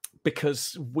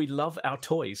because we love our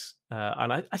toys,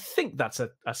 and I think that's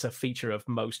a feature of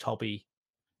most hobby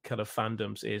kind of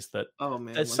fandoms is that Oh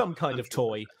man, there's some kind of 100%.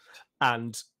 toy,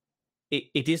 and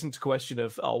it isn't a question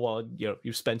of oh well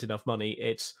you've spent enough money.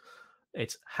 It's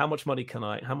how much money can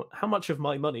I how much of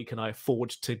my money can I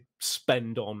afford to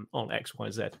spend on X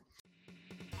Y Z.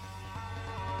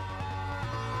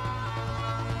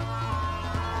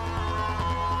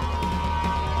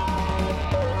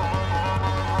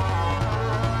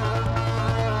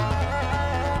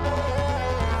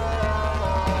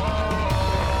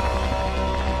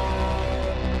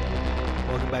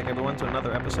 Welcome back, everyone, to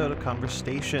another episode of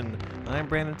Conversation. I'm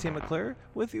Brandon T. McClure,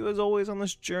 with you as always on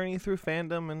this journey through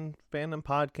fandom and fandom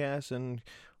podcasts and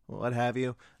what have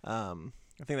you. I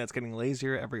think that's getting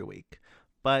lazier every week.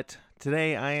 But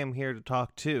today I am here to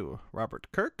talk to Robert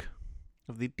Kirk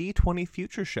of the D20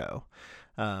 Future Show.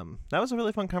 That was a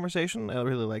really fun conversation. I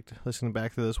really liked listening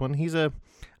back to this one.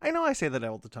 I know I say that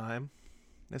all the time.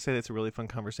 I say it's a really fun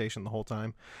conversation the whole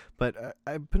time, but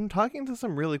I've been talking to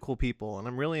some really cool people, and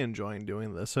I'm really enjoying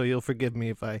doing this, so you'll forgive me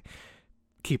if I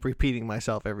keep repeating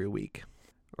myself every week.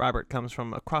 Robert comes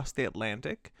from across the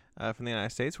Atlantic, from the United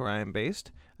States, where I am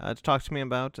based, to talk to me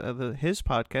about his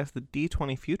podcast, the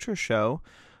D20 Future Show,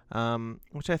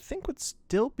 which I think would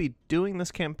still be doing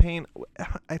this campaign.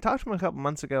 I talked to him a couple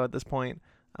months ago at this point,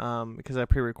 because I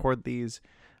pre-record these,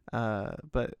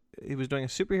 but he was doing a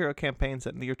superhero campaign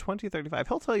set in the year 2035.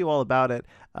 He'll tell you all about it.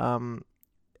 I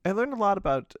learned a lot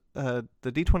about the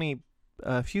D20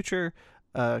 Future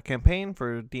campaign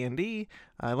for D&D.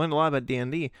 I learned a lot about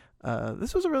D&D.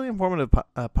 This was a really informative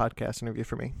podcast interview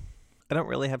for me. I don't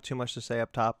really have too much to say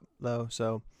up top, though,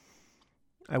 so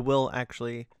I will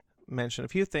actually mention a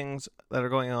few things that are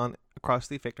going on across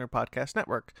the Fichtner Podcast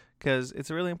Network, because it's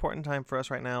a really important time for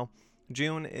us right now.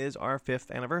 June is our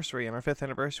 5th anniversary, and our 5th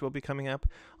anniversary will be coming up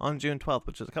on June 12th,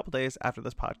 which is a couple days after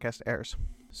this podcast airs.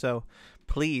 So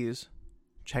please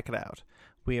check it out.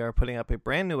 We are putting up a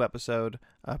brand new episode,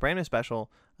 a brand new special.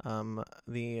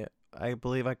 I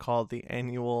believe I called the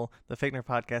Fichtner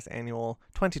Podcast Annual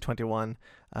 2021.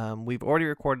 We've already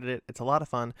recorded it. It's a lot of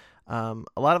fun. A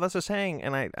lot of us are saying,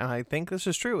 and I think this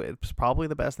is true, it's probably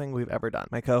the best thing we've ever done.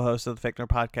 My co-host of the Fichtner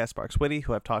Podcast, Sparks Whitty,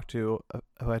 who I talked to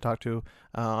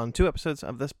on 2 episodes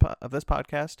of this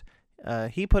podcast,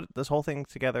 he put this whole thing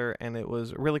together, and it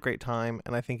was a really great time,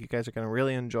 and I think you guys are going to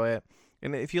really enjoy it.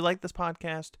 And if you like this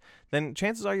podcast, then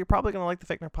chances are you're probably going to like the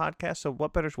Fichtner Podcast, so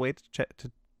what better way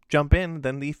to jump in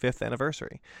than the 5th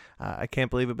anniversary. I can't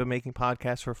believe we've been making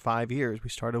podcasts for 5 years. We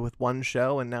started with 1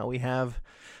 show, and now we have,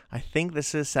 I think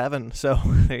this is 7. So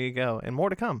there you go, and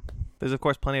more to come. There's, of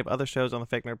course, plenty of other shows on the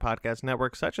Fichtner Podcast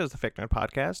Network, such as the Fichtner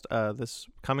Podcast. This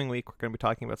coming week, we're going to be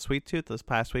talking about Sweet Tooth. This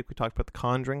past week, we talked about The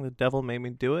Conjuring, The Devil Made Me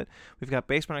Do It. We've got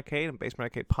Basement Arcade and Basement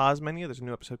Arcade Pause Menu. There's a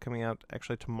new episode coming out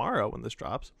actually tomorrow when this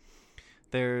drops.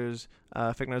 There's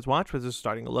Fichtner's Watch, which is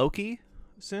starting Loki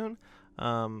soon.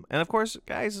 And of course,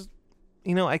 guys,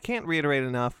 I can't reiterate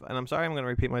enough, and I'm sorry I'm going to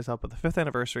repeat myself, but the 5th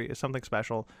anniversary is something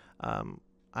special.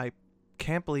 I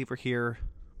can't believe we're here.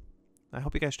 I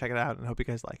hope you guys check it out, and I hope you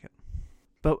guys like it.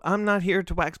 But I'm not here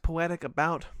to wax poetic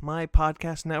about my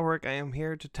podcast network. I am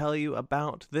here to tell you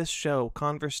about this show,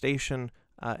 Conversation.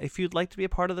 If you'd like to be a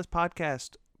part of this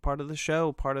podcast, part of the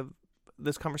show, part of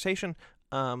this conversation,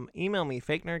 email me,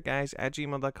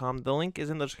 fakenerguys@gmail.com. The link is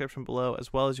in the description below,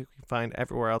 as well as you can find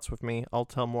everywhere else with me. I'll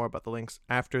tell more about the links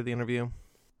after the interview.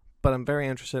 But I'm very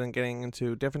interested in getting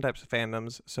into different types of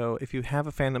fandoms. So if you have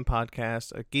a fandom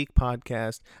podcast, a geek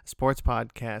podcast, a sports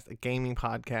podcast, a gaming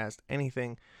podcast,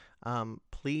 anything,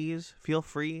 please feel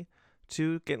free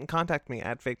to get in contact with me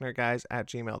at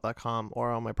fakenerguys@gmail.com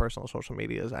or on my personal social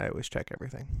medias. I always check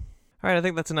everything. All right, I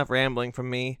think that's enough rambling from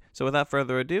me. So without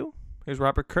further ado, here's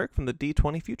Robert Kirk from the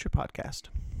D20 Future Podcast.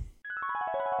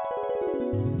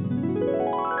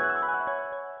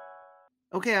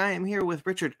 Okay, I am here with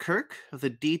Richard Kirk of the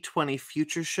D20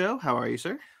 Future Show. How are you,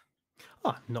 sir?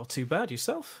 Oh, not too bad.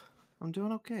 Yourself? I'm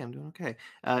doing okay.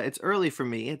 It's early for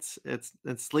me. It's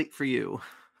late for you.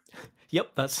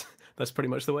 Yep, that's pretty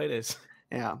much the way it is.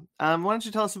 Yeah. Why don't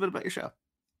you tell us a bit about your show?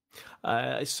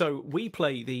 So we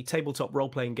play the tabletop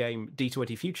role-playing game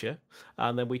D20 Future,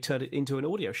 and then we turn it into an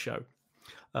audio show.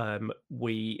 And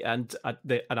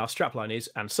our strapline is,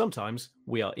 and sometimes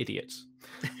we are idiots.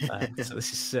 So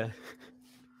this is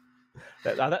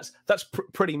that's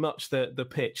pretty much the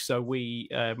pitch. So we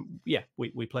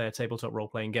play a tabletop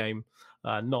role-playing game,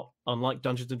 not unlike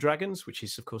Dungeons and Dragons, which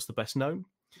is of course the best known.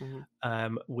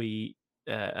 Mm-hmm. We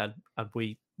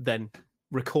then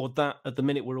record that. At the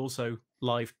minute, we're also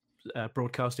live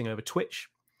broadcasting over Twitch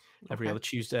every other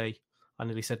Tuesday. I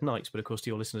nearly said night, but of course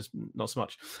to your listeners, not so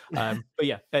much. But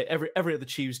yeah, every other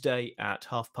Tuesday at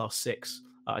 6:30.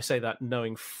 I say that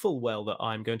knowing full well that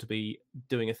I'm going to be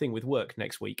doing a thing with work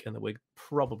next week, and that we're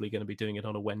probably going to be doing it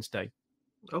on a Wednesday.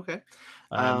 Okay.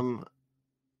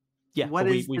 Yeah, what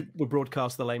but is we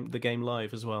broadcast the game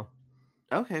live as well.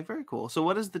 Okay, very cool. So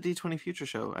what is the D20 Future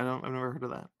show? I've never heard of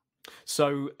that.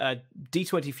 So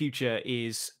D20 Future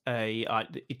is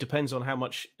it depends on how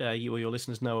much you or your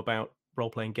listeners know about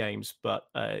role-playing games, but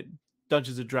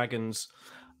Dungeons and Dragons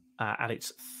at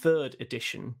its 3rd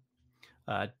edition,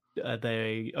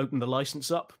 they opened the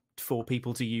license up for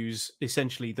people to use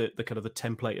essentially the kind of the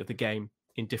template of the game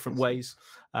in different ways.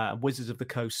 Wizards of the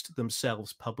Coast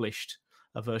themselves published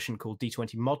a version called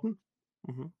D20 Modern.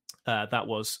 Mm-hmm. That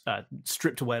was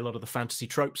stripped away a lot of the fantasy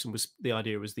tropes, and the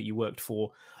idea was that you worked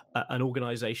for an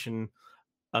organization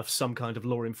of some kind of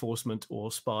law enforcement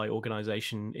or spy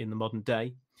organization in the modern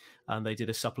day, and they did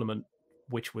a supplement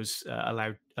which was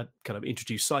allowed kind of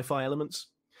introduce sci-fi elements.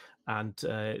 And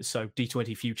so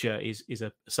D20 Future is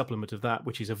a supplement of that,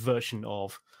 which is a version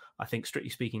of, I think, strictly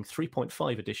speaking,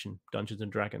 3.5 edition Dungeons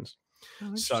and Dragons.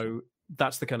 So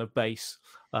that's the kind of base.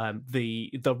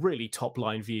 The really top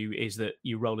line view is that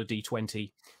you roll a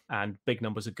D20, and big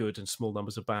numbers are good and small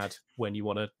numbers are bad when you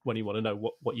want to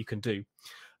know what you can do.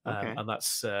 And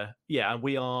that's and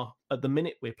we are at the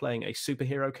minute we're playing a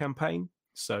superhero campaign.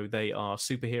 So they are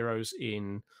superheroes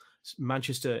in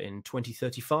Manchester in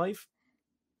 2035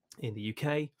 in the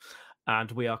UK,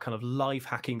 and we are kind of live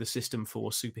hacking the system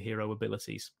for superhero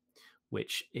abilities,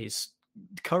 which is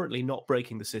currently not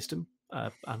breaking the system.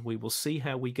 And we will see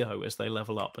how we go as they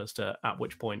level up, as to at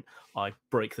which point I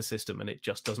break the system and it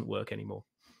just doesn't work anymore.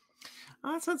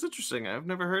 Oh, that sounds interesting. I've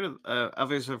never heard of.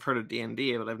 Obviously, I've heard of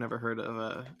D&D, but I've never heard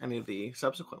of any of the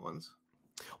subsequent ones.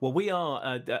 Well, we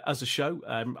are, as a show,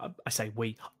 I say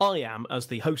we, I am, as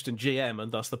the host and GM,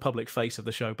 and thus the public face of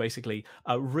the show, basically,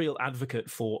 a real advocate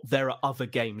for there are other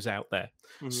games out there.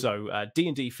 Mm-hmm. So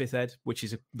D&D 5th Ed, which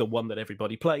is the one that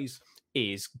everybody plays,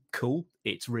 is cool.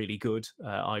 It's really good.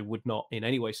 I would not in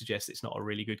any way suggest it's not a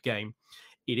really good game.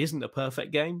 It isn't a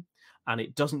perfect game, and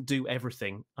it doesn't do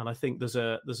everything. And I think there's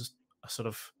a sort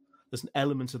of... there's an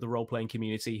element of the role-playing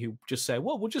community who just say,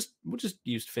 well, we'll just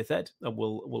use 5th Ed and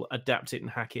we'll adapt it and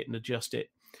hack it and adjust it,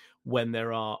 when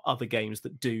there are other games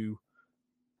that do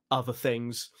other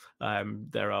things.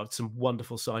 There are some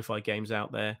wonderful sci-fi games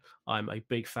out there. I'm a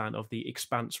big fan of the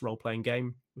Expanse role-playing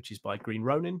game, which is by Green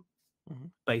Ronin,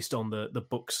 based on the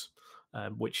books,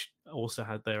 which also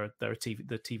had the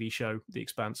TV show, The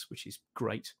Expanse, which is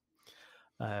great.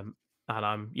 And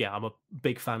I'm a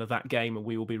big fan of that game, and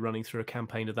we will be running through a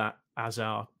campaign of that as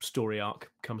our story arc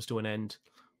comes to an end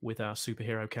with our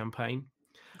superhero campaign.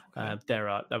 There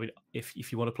are,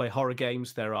 if you want to play horror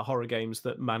games, there are horror games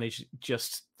that manage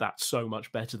just that so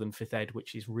much better than 5th Ed,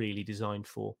 which is really designed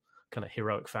for kind of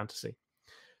heroic fantasy.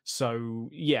 So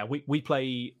yeah, we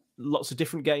play lots of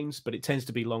different games, but it tends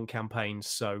to be long campaigns.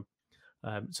 So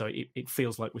it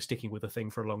feels like we're sticking with a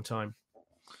thing for a long time.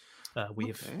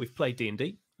 We've played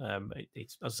D&D.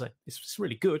 It's, as I say, it's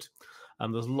really good.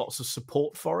 There's lots of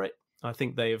support for it. I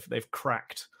think they've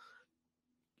cracked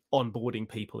onboarding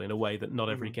people in a way that not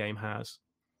every game has.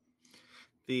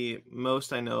 The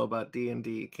most I know about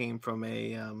D&D came from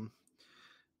a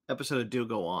episode of Do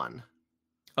Go On.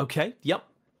 Okay. Yep.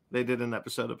 They did an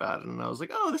episode about it, and I was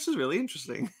like, oh, this is really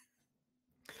interesting.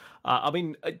 I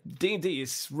mean, D&D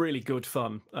is really good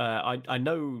fun. I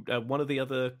know one of the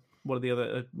other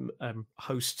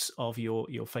hosts of your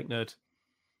Fake Nerd.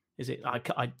 Is it?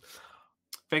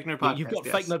 Fake Nerd Podcast. You've got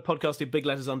Fake Nerd Podcast in big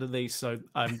letters underneath, so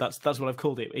that's what I've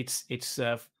called it. It's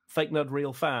Fake Nerd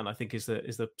Real Fan, I think, is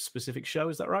the specific show.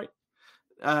 Is that right?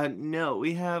 No,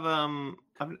 we have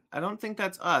I don't think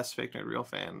that's us, Fake Nerd Real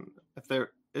Fan. If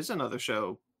there is another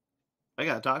show, I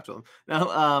gotta talk to them.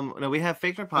 No, we have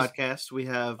Fake Nerd Podcast, we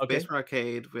have Basement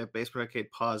Arcade, we have Basement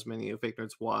Arcade Pause Menu, Fake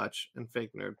Nerds Watch, and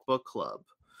Fake Nerd Book Club.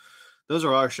 Those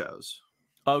are our shows.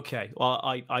 Okay. Well,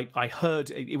 I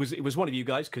heard it was one of you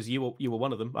guys, because you were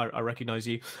one of them. I recognize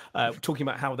you talking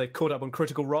about how they caught up on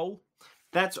Critical Role.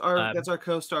 That's our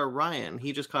co-star Ryan.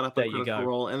 He just caught up on Critical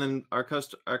Role, and then our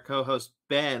co-host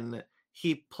Ben,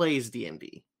 he plays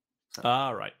D&D. So.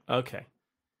 Ah, right. Okay.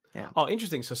 Yeah. Oh,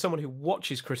 interesting. So someone who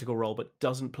watches Critical Role but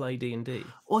doesn't play D&D.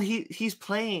 Well, he's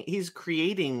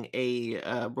creating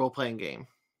a role-playing game.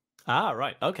 Ah,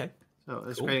 right. Okay. So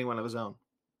he's creating one of his own.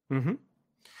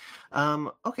 Mm-hmm.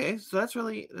 Okay, so that's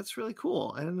really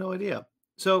cool. I had no idea.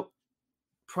 So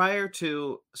I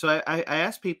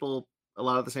asked people a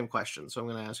lot of the same questions, so I'm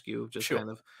going to ask you just kind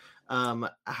of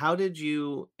how did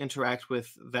you interact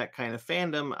with that kind of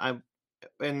fandom?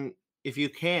 And if you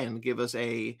can give us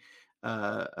a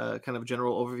kind of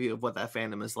general overview of what that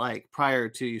fandom is like prior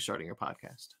to you starting your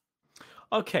podcast.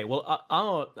 Okay, well,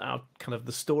 our kind of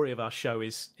the story of our show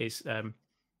is kind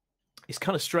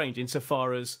of strange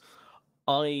insofar as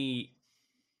I,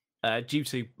 due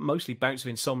to mostly bouts of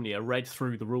insomnia, read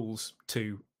through the rules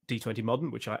to D20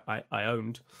 Modern, which I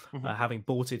owned, having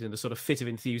bought it in a sort of fit of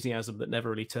enthusiasm that never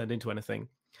really turned into anything.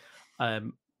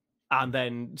 And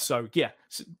then, so yeah,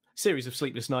 series of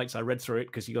sleepless nights. I read through it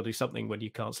because you got to do something when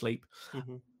you can't sleep,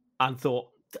 and thought,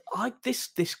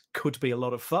 this could be a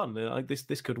lot of fun.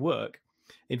 This could work.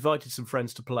 Invited some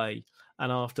friends to play,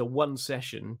 and after one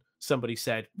session, somebody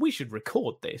said we should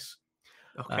record this.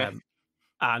 Okay.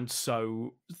 And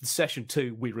so, session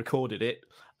 2, we recorded it,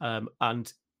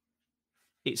 and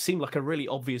it seemed like a really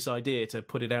obvious idea to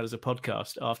put it out as a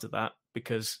podcast after that,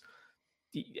 because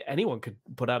anyone could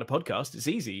put out a podcast. It's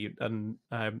easy, and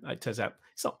it turns out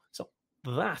it's not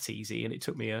that easy. And it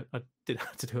took me I did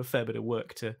have to do a fair bit of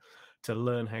work to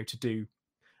learn how to do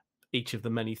each of the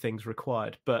many things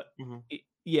required. But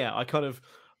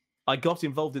I got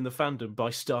involved in the fandom by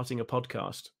starting a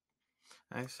podcast.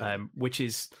 I see. Which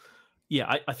is,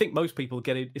 I think most people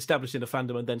get established in a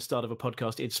fandom and then start a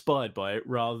podcast inspired by it,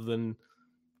 rather than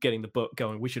getting the book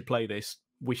going, we should play this,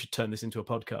 we should turn this into a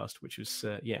podcast, which was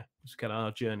was kind of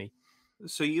our journey.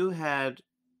 So you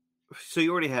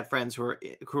already had friends who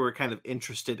were kind of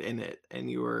interested in it, and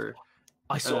you were.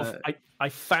 I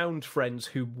found friends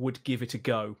who would give it a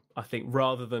go, I think,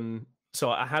 rather than. So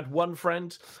I had one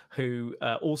friend who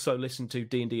also listened to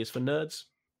D&D is for Nerds,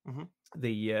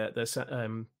 the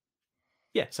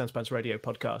Sanspants Radio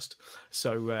podcast.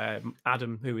 So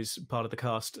Adam, who is part of the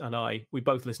cast, and we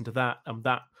both listened to that, and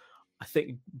that, I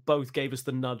think, both gave us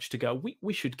the nudge to go,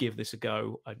 we should give this a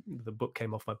go. The book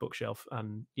came off my bookshelf,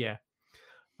 and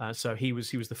so he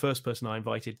was the first person I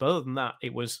invited. But other than that,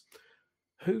 it was,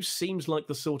 who seems like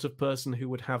the sort of person who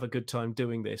would have a good time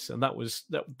doing this, and that was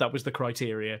the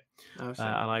criteria. And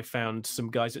I found some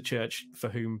guys at church for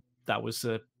whom that was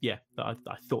that I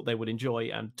thought they would enjoy,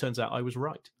 and turns out I was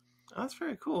right. Oh, that's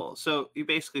very cool. So you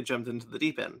basically jumped into the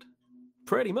deep end.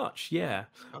 Pretty much, yeah.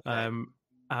 Okay.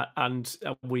 And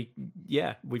we've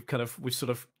sort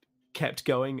of kept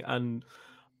going, and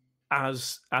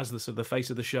as the sort of the face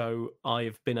of the show,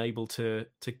 I've been able to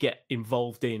get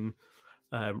involved in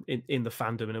the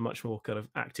fandom in a much more kind of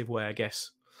active way, I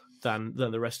guess, than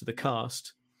the rest of the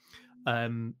cast,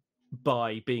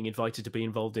 by being invited to be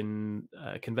involved in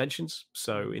conventions.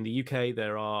 So in the UK,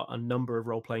 there are a number of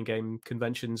role-playing game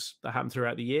conventions that happen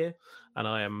throughout the year, and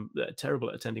I am terrible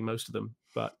at attending most of them.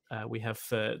 But we have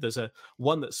there's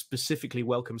one that specifically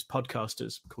welcomes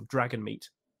podcasters called Dragon Meet,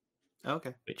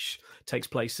 which takes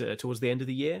place towards the end of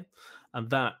the year. And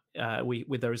that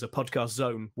there is a podcast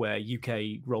zone where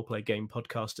UK role-play game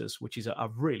podcasters, which is a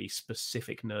really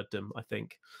specific nerddom, I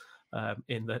think,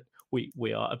 in that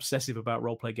we are obsessive about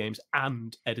role-play games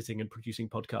and editing and producing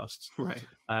podcasts. Right.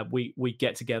 We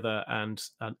get together and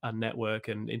network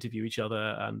and interview each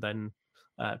other, and then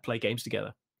play games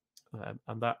together.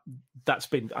 And that's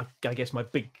been, I guess, my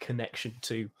big connection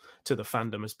to the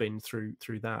fandom has been through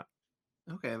that.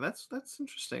 Okay, that's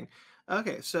interesting.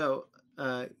 Okay, so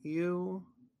you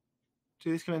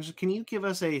do these conventions. Can you give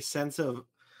us a sense of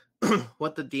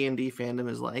what the D&D fandom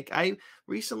is like? I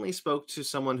recently spoke to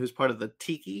someone who's part of the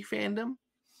Tiki fandom.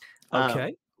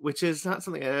 Okay. Which is not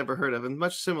something I've ever heard of, and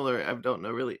much similar. I don't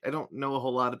know a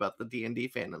whole lot about the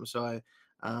D&D fandom, so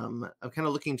I'm kind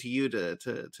of looking to you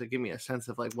to give me a sense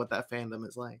of like what that fandom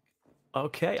is like.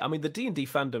 Okay, I mean, the D&D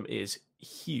fandom is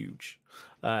huge,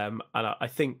 and I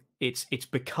think it's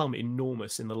become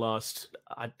enormous in the last,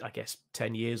 I guess,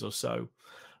 10 years or so.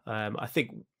 I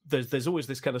think there's always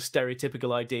this kind of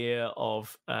stereotypical idea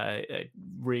of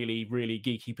really, really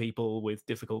geeky people with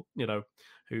difficult,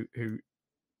 who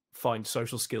find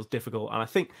social skills difficult. And I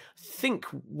think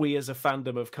we as a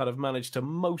fandom have kind of managed to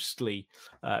mostly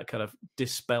kind of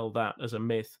dispel that as a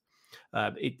myth.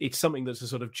 It's something that's a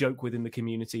sort of joke within the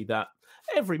community that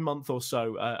every month or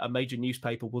so a major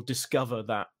newspaper will discover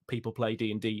that people play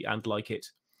D&D and like it.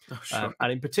 Oh, sure.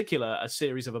 And in particular, a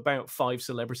series of about 5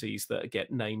 celebrities that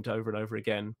get named over and over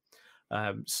again.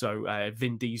 So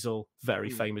Vin Diesel very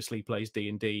famously plays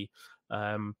D&D.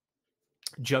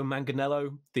 Joe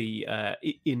Manganiello, the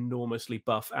enormously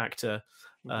buff actor,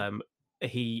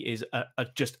 he is a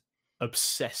just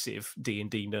obsessive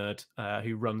D&D nerd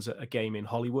who runs a game in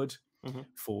Hollywood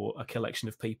for a collection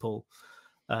of people.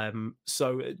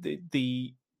 So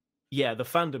the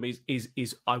fandom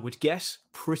is I would guess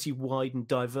pretty wide and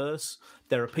diverse.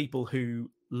 There are people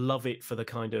who love it for the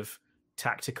kind of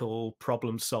tactical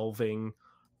problem solving,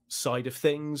 side of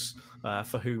things,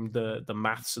 for whom the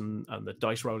maths and the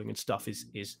dice rolling and stuff is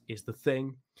the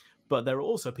thing. But there are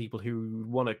also people who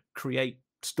want to create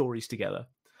stories together,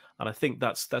 and I think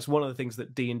that's one of the things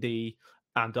that D&D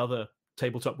and other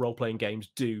tabletop role playing games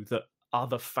do that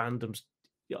other fandoms,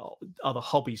 other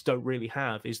hobbies don't really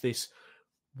have. Is this: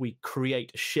 we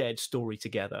create a shared story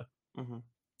together,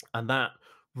 and that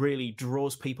really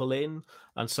draws people in,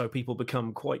 and so people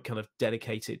become quite kind of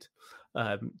dedicated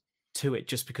to it,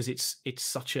 just because it's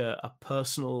such a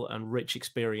personal and rich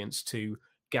experience to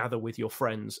gather with your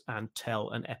friends and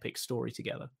tell an epic story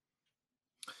together.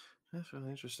 That's really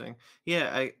interesting.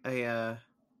 Yeah, I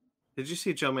did you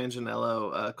see Joe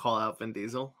Manganiello call out Vin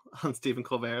Diesel on Stephen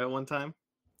Colbert at one time?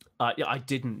 Yeah, I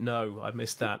didn't know. I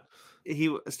missed that.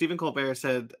 Stephen Colbert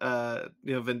said,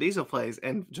 Vin Diesel plays,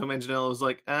 and Joe Manganiello was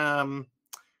like,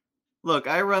 look,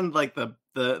 I run like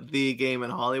the game in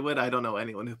Hollywood. I don't know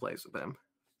anyone who plays with him.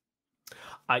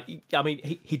 I mean,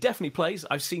 he definitely plays.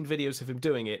 I've seen videos of him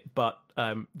doing it, but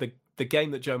the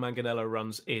game that Joe Manganiello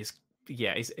runs is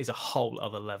a whole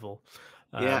other level.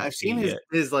 Yeah, I've seen his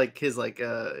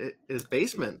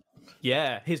basement.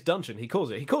 Yeah, his dungeon. He calls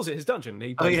it his dungeon.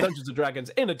 He plays Dungeons and Dragons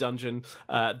in a dungeon.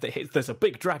 There's a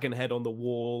big dragon head on the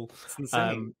wall. It's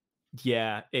insane.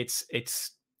 Yeah, it's.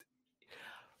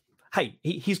 Hey,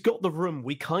 he's got the room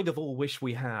we kind of all wish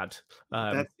we had.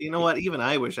 You know what? Even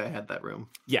I wish I had that room.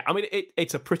 Yeah, I mean,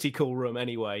 it's a pretty cool room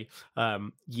anyway.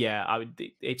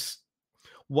 It's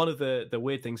one of the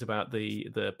weird things about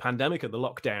the pandemic and the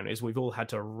lockdown is we've all had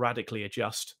to radically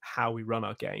adjust how we run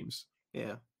our games.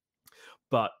 Yeah.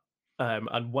 But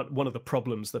and one of the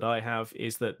problems that I have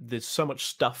is that there's so much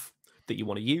stuff that you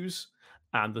want to use,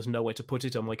 and there's nowhere to put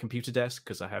it on my computer desk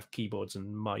because I have keyboards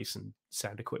and mice and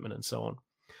sound equipment and so on.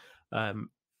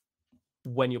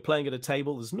 When you're playing at a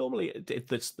table, there's normally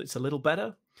it's a little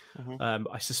better.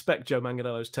 I suspect Joe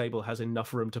Manganiello's table has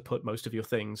enough room to put most of your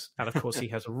things, and of course he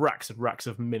has racks and racks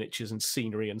of miniatures and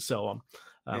scenery and so on,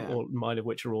 all mine of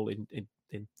which are all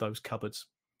in those cupboards.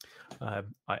 I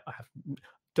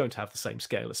don't have the same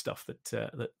scale of stuff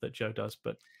that Joe does,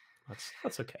 but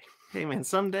that's okay. Hey man,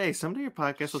 someday your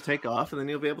podcast will take off, and then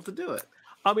you'll be able to do it.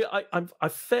 I mean, I'm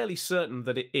fairly certain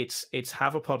that it's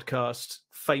have a podcast,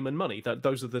 fame and money. That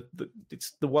those are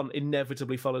it's the one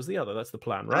inevitably follows the other. That's the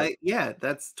plan, right? Yeah,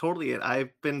 that's totally it.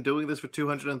 I've been doing this for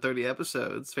 230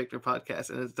 episodes, Victor Podcast,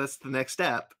 and that's the next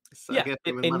step. So yeah,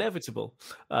 inevitable.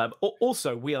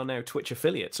 Also, we are now Twitch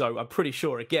affiliates, so I'm pretty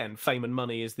sure again, fame and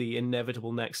money is the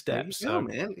inevitable next step. There you go,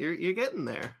 man, you're getting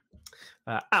there.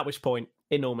 At which point,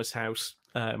 enormous house.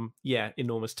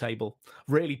 Enormous table,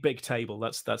 really big table.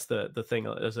 That's the thing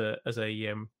as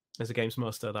a games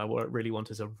master that I really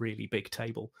want is a really big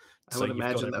table. I would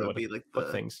imagine that would be like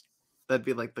that'd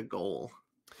be like the goal.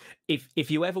 If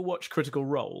you ever watch Critical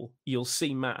Role, you'll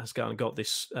see Matt has got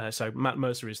this. So Matt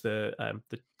Mercer is the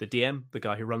DM, the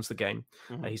guy who runs the game.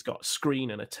 He's got a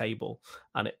screen and a table,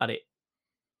 and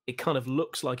it kind of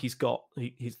looks like he's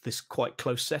this quite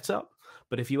close setup.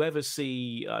 But if you ever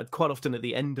see, quite often at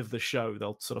the end of the show,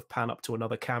 they'll sort of pan up to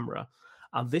another camera.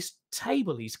 And this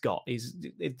table he's got is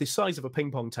the size of a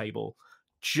ping pong table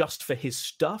just for his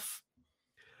stuff.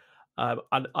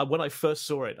 When I first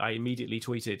saw it, I immediately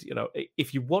tweeted,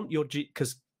 if you want your...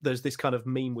 Because there's this kind of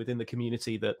meme within the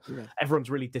community that everyone's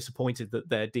really disappointed that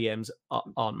their DMs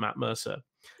aren't Matt Mercer.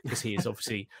 Because he is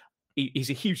obviously... he's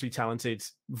a hugely talented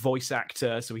voice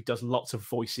actor, so he does lots of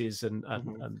voices and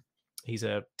he's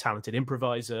a talented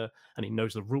improviser, and he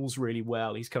knows the rules really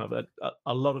well. He's kind of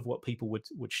a lot of what people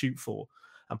would shoot for,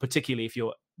 and particularly if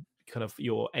you're kind of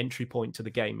your entry point to the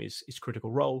game is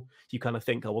Critical Role, you kind of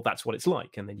think, oh well, that's what it's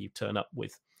like, and then you turn up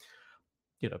with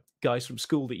guys from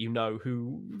school that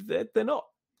who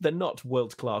they're not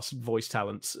world class voice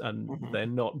talents, and they're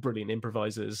not brilliant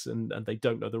improvisers, and they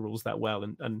don't know the rules that well,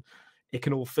 and it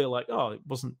can all feel like, oh,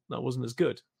 that wasn't as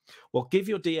good. Well, give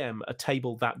your DM a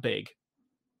table that big,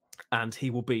 and he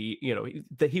will be,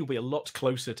 he'll be a lot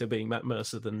closer to being Matt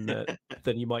Mercer than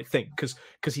you might think,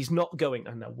 because he's not going,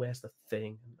 oh no, where's the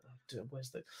thing?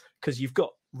 Because you've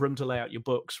got room to lay out your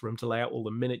books, room to lay out all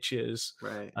the miniatures,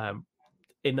 right?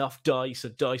 Enough dice,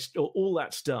 all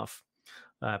that stuff.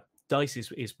 Dice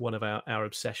is one of our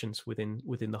obsessions within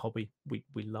the hobby.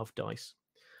 We love dice.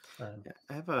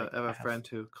 I have a friend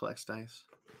who collects dice.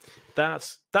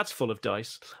 That's full of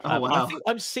dice. Oh, wow. I think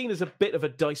I'm seen as a bit of a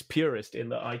dice purist in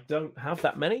that I don't have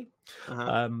that many.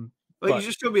 Well, you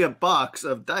just showed me a box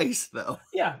of dice, though.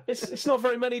 Yeah, it's not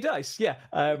very many dice. Yeah,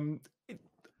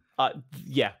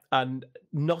 and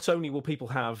not only will people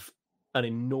have an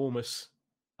enormous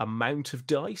amount of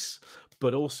dice,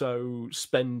 but also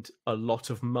spend a lot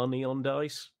of money on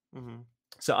dice.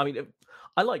 So I mean,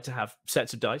 I like to have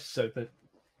sets of dice. So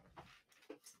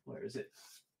where is it?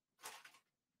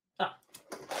 Ah,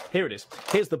 here it is.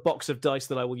 Here's the box of dice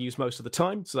that I will use most of the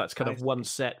time. So that's kind of one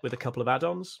set with a couple of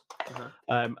add-ons.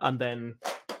 And then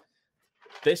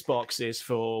this box is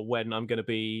for when I'm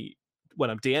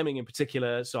DMing in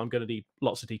particular. So I'm going to need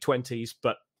lots of D20s,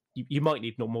 but you might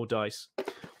need more dice.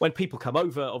 When people come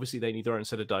over, obviously they need their own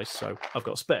set of dice. So I've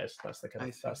got spares. That's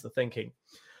the thinking.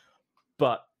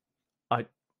 But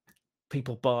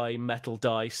people buy metal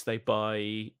dice. They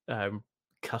buy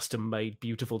custom-made,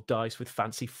 beautiful dice with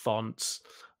fancy fonts.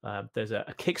 There's a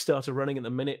Kickstarter running at the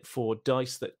minute for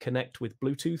dice that connect with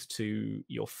Bluetooth to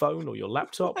your phone or your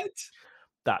laptop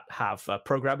that have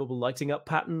programmable lighting up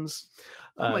patterns.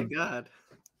 Oh my God.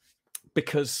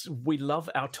 Because we love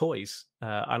our toys.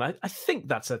 And I think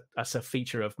that's a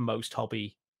feature of most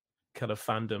hobby kind of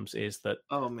fandoms, is that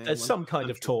there's some kind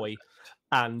of toy,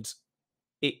 and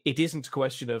it isn't a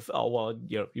question of, oh, well,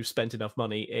 you've spent enough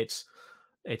money. It's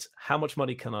how much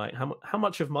money how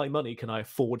much of my money can I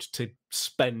afford to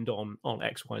spend on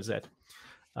X, Y, Z?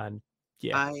 And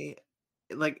yeah,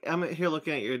 I'm here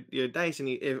looking at your dice,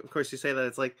 and of course you say that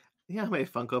it's like, how many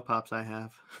Funko Pops I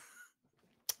have.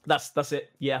 That's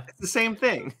it. Yeah, it's the same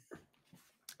thing.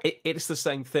 It's the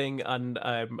same thing, and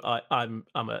I'm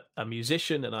a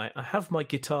musician, and I have my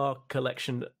guitar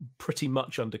collection pretty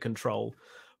much under control,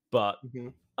 but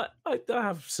I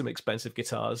have some expensive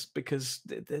guitars because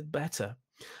they're better,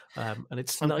 and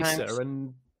it's nicer,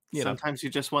 and sometimes you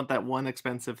just want that one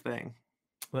expensive thing.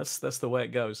 That's the way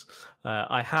it goes.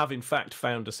 I have in fact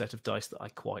found a set of dice that I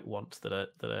quite want that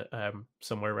are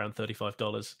somewhere around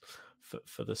 $35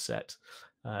 for the set.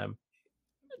 I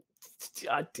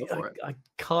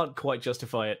can't quite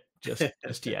justify it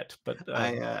just yet, but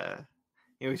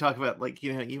we talk about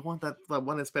you want that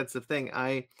one expensive thing.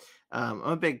 I'm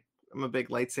a big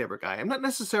lightsaber guy. I'm not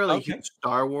necessarily a huge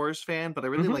Star Wars fan, but I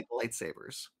really like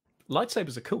lightsabers.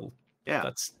 Lightsabers are cool. Yeah,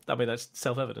 that's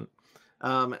self-evident.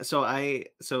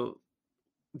 So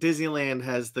Disneyland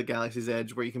has the Galaxy's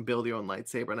Edge where you can build your own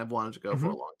lightsaber, and I've wanted to go for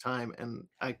a long time, and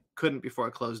I couldn't before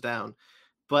it closed down.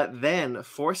 But then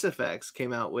Force FX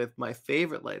came out with my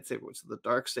favorite lightsaber, which is the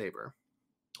Darksaber.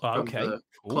 From the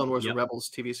Clone Wars and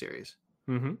Rebels TV series.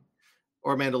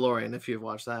 Or Mandalorian, if you've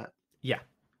watched that. Yeah.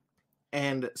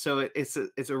 And so it's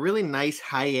a really nice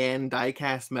high-end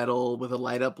die-cast metal with a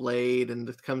light-up blade, and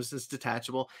it comes as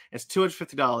detachable. It's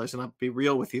 $250, and I'll be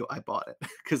real with you, I bought it.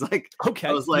 Because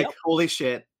I was like, holy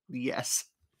shit, yes.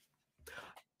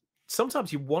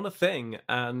 Sometimes you want a thing,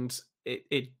 and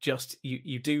it just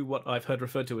you do what I've heard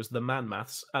referred to as the man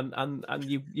maths, and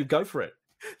you go for it.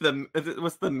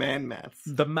 What's the man maths?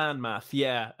 The man math,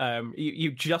 yeah.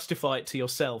 You justify it to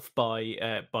yourself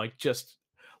by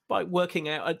working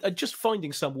out, just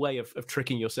finding some way of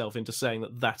tricking yourself into saying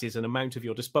that is an amount of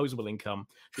your disposable income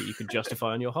that you can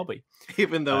justify on your hobby,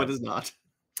 even though it is not.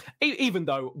 Even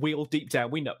though we all deep down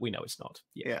we know it's not.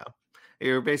 Yeah.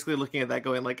 You're basically looking at that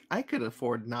going like, I could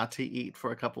afford not to eat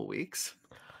for a couple weeks.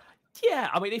 Yeah,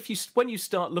 I mean, when you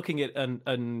start looking at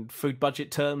and food budget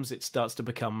terms, it starts to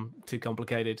become too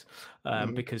complicated,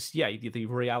 because the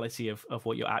reality of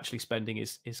what you're actually spending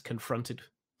is confronted.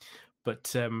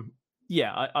 But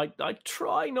I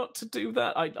try not to do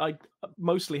that. I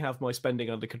mostly have my spending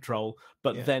under control,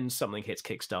 but then something hits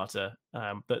Kickstarter.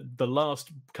 The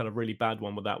last kind of really bad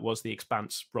one with that was the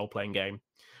Expanse role-playing game,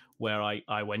 where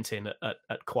I went in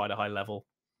at quite a high level.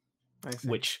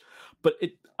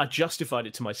 I justified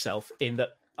it to myself in that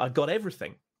I got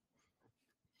everything.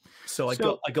 So I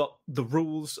got the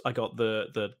rules, I got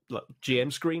the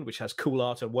GM screen, which has cool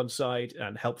art on one side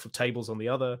and helpful tables on the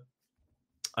other.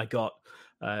 I got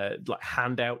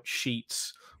handout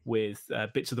sheets with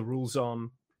bits of the rules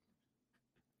on.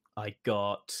 I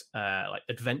got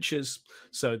adventures.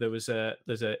 So there's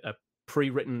a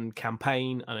pre-written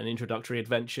campaign and an introductory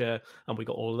adventure, and we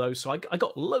got all of those. So I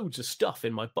got loads of stuff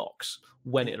in my box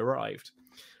when it arrived.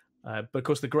 But of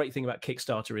course, the great thing about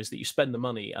Kickstarter is that you spend the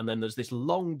money, and then there's this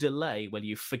long delay where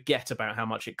you forget about how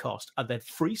much it cost, and then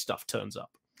free stuff turns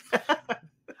up.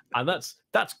 And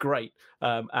that's great,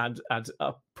 and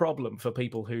a problem for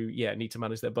people who need to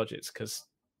manage their budgets, because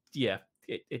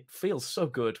it feels so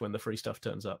good when the free stuff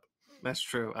turns up. That's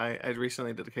true. I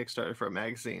recently did a Kickstarter for a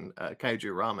magazine,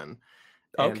 Kaiju Ramen.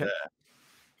 And,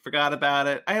 forgot about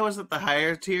it. I was at the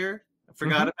higher tier. I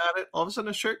forgot about it. All of a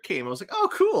sudden, a shirt came. I was like, "Oh,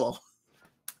 cool!"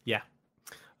 Yeah,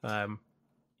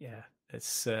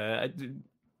 It's and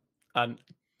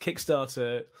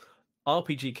Kickstarter,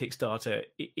 RPG Kickstarter.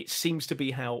 It seems to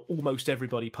be how almost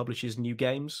everybody publishes new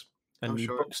games and new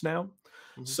books now.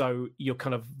 So your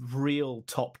kind of real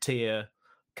top tier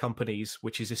companies,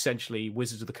 which is essentially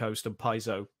Wizards of the Coast and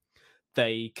Paizo,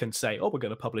 they can say, oh, we're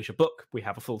going to publish a book. We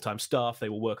have a full-time staff. They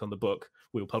will work on the book.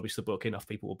 We will publish the book. Enough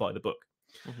people will buy the book.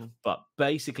 Mm-hmm. But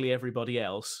basically everybody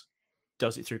else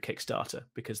does it through Kickstarter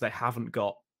because they haven't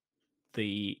got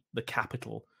the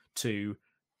capital to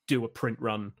do a print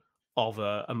run of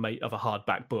a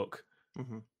hardback book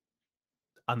Mm-hmm.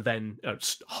 and then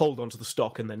hold onto the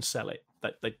stock and then sell it.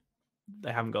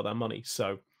 They haven't got that money,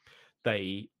 so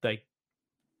they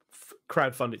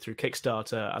crowdfund it through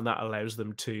Kickstarter, and that allows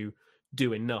them to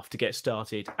do enough to get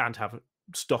started and have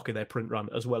stock in their print run,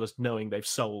 as well as knowing they've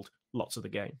sold lots of the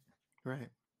game. Right.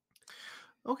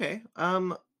 Okay.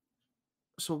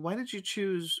 So why did you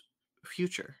choose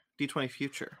Future, D20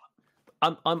 Future?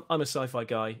 I'm a sci-fi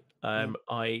guy. I've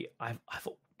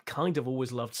kind of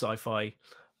always loved sci-fi.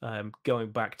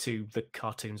 Going back to the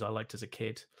cartoons I liked as a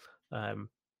kid,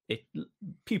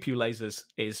 Pew Pew Lasers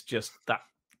is just that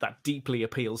deeply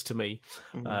appeals to me.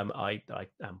 Mm-hmm. I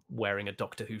am wearing a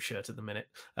Doctor Who shirt at the minute,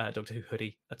 Doctor Who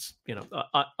hoodie. That's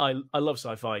I love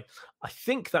sci-fi. I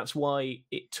think that's why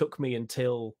it took me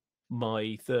until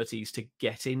my 30s to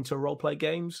get into role-play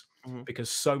games, Mm-hmm. because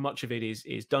so much of it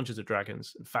is Dungeons and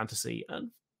Dragons and fantasy,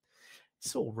 and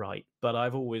it's all right. But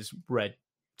I've always read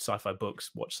sci-fi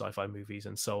books, watched sci-fi movies,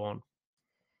 and so on.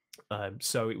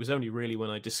 So it was only really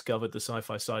when I discovered the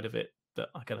sci-fi side of it that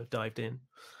I kind of dived in.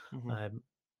 Mm-hmm.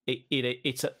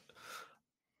 It's a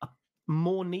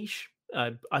more niche.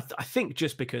 I think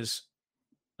just because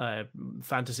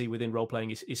fantasy within role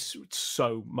playing is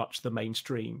so much the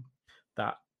mainstream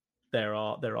that there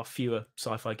are fewer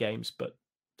sci-fi games, but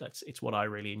it's what I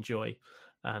really enjoy,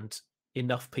 and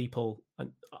enough people,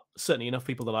 and certainly enough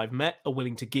people that I've met, are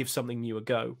willing to give something new a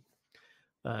go.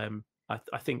 I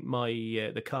think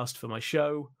the cast for my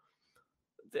show,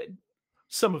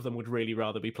 some of them would really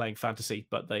rather be playing fantasy,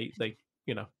 but they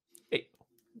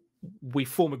we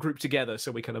form a group together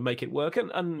so we kind of make it work,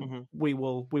 and Mm-hmm. we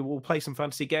will play some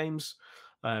fantasy games.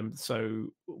 So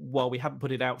while we haven't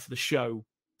put it out for the show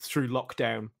through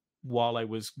lockdown, while I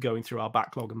was going through our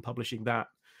backlog and publishing that,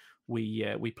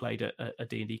 we played a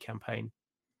D&D campaign.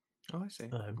 Oh, I see.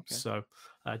 Okay. So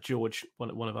George,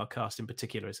 one of our cast in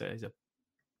particular, is a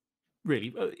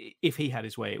really, if he had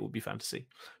his way, it would be fantasy.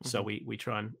 Mm-hmm. So we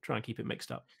try and keep it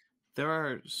mixed up. There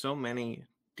are so many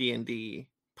D&D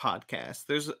podcasts.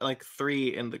 There's like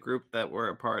 3 in the group that we're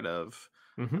a part of.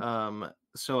 Mm-hmm.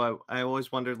 So I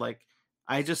always wondered, like,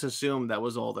 I just assumed that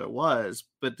was all there was.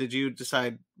 But did you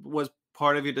decide, was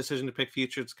part of your decision to pick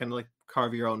Future to kind of like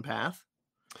carve your own path?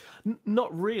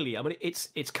 Not really. I mean, it's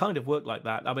kind of worked like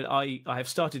that. I mean, I have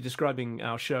started describing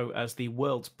our show as the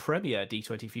world's premier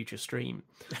D20 Future stream.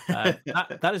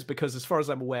 That is because, as far as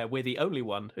I'm aware, we're the only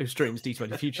one who streams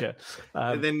D20 Future.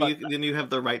 Then you have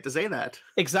the right to say that.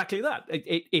 Exactly that.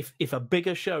 If a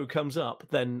bigger show comes up,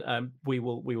 then we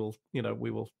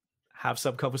will have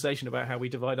some conversation about how we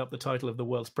divide up the title of the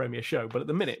world's premier show. But at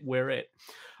the minute, we're it.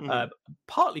 Mm-hmm.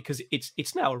 Partly because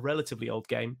it's now a relatively old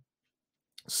game.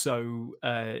 So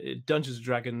Dungeons and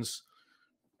Dragons,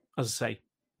 as I say,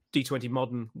 D20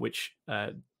 Modern, which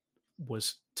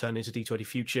was turned into D20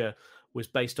 Future, was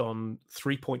based on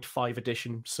 3.5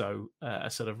 edition, so a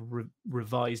sort of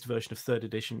revised version of 3rd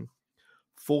edition.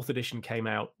 4th edition came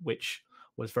out, which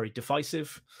was very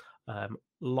divisive.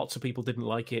 Lots of people didn't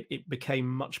like it. It became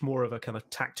much more of a kind of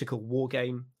tactical war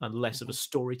game and less of a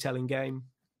storytelling game.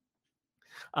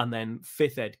 And then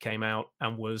 5th ed came out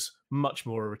and was much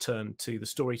more a return to the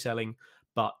storytelling,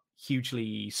 but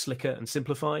hugely slicker and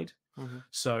simplified. Mm-hmm.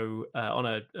 So on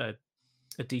a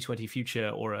D20 Future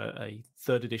or a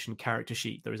 3rd edition character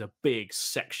sheet, there is a big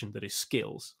section that is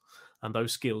skills. And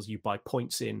those skills you buy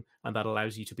points in, and that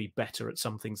allows you to be better at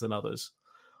some things than others.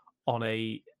 On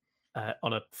a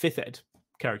 5th ed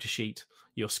character sheet,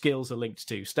 your skills are linked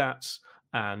to stats,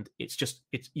 and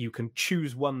you can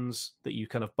choose ones that you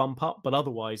kind of bump up, but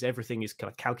otherwise everything is kind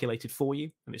of calculated for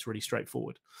you, and it's really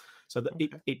straightforward. So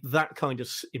that kind of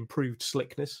improved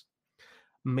slickness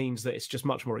means that it's just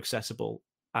much more accessible,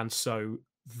 and so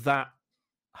that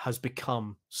has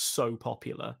become so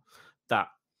popular that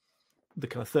the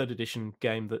kind of 3rd edition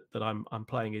game that I'm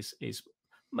playing is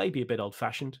maybe a bit old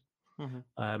fashioned.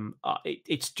 Mm-hmm.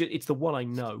 It's the one I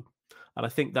know. And I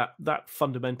think that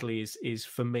fundamentally is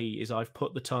for me is I've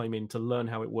put the time in to learn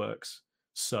how it works.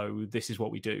 So this is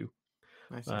what we do.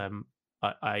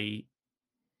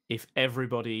 If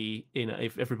everybody in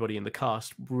the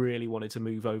cast really wanted to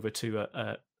move over to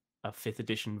a 5th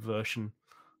edition version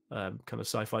kind of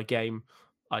sci-fi game,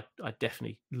 I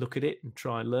definitely look at it and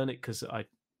try and learn it, because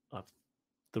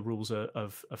the rules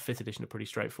of 5th edition are pretty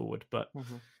straightforward. But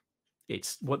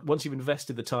it's once you've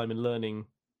invested the time in learning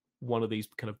one of these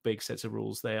kind of big sets of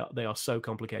rules. They are so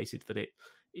complicated that it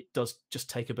does just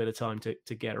take a bit of time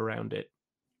to get around it.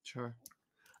 Sure.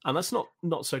 And that's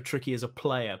not so tricky as a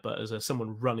player, but as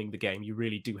someone running the game, you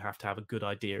really do have to have a good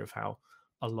idea of how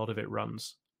a lot of it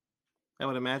runs. I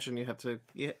would imagine you have to.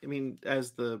 Yeah, I mean,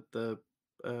 as the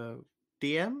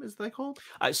DM, is they called?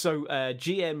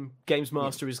 GM, Games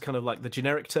Master, is kind of like the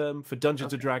generic term. For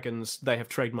Dungeons and Dragons, they have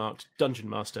trademarked Dungeon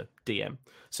Master, DM.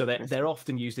 So they're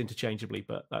often used interchangeably,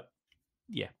 but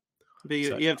yeah. But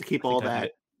you have to keep all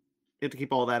that. You have to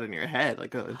keep all that in your head,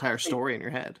 like an entire story in your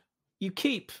head. You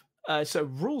keep so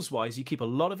rules-wise, you keep a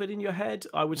lot of it in your head.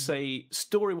 I would say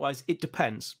story-wise, it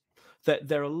depends. That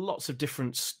there are lots of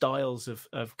different styles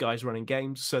of guys running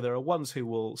games. So there are ones who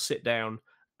will sit down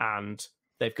and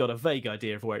they've got a vague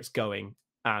idea of where it's going,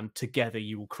 and together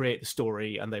you will create the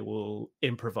story and they will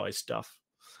improvise stuff.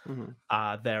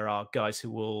 There are guys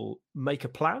who will make a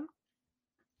plan,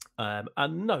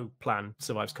 and no plan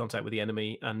survives contact with the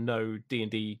enemy, and no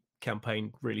D&D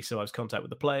campaign really survives contact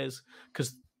with the players,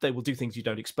 because they will do things you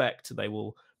don't expect. They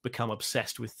will become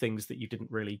obsessed with things that you didn't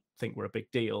really think were a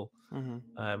big deal.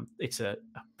 It's a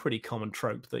pretty common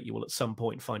trope that you will at some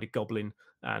point find a goblin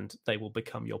and they will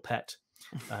become your pet.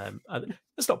 And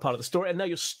that's not part of the story, and now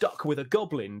you're stuck with a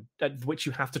goblin, which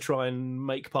you have to try and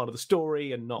make part of the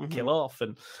story and not kill off,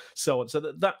 and so on.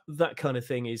 So that kind of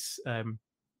thing is,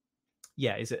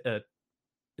 it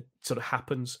sort of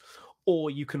happens. Or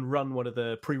you can run one of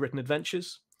the pre-written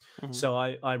adventures. So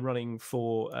I'm running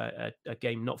for a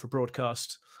game not for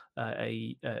broadcast,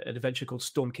 an adventure called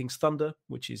Storm King's Thunder,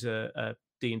 which is a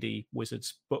D&D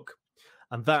Wizards book,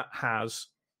 and that has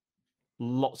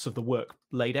lots of the work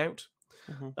laid out.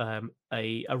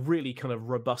 A really kind of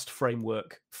robust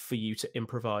framework for you to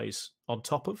improvise on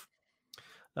top of.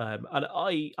 And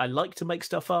I like to make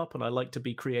stuff up, and I like to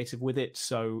be creative with it,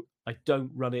 so I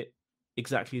don't run it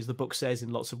exactly as the book says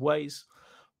in lots of ways,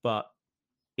 but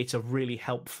it's a really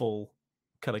helpful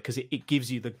kind of, because it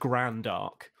gives you the grand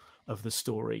arc of the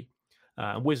story.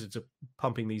 Wizards are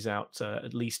pumping these out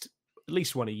at least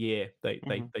one a year. They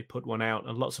put one out,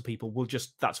 and lots of people will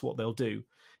just, that's what they'll do,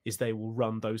 is they will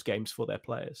run those games for their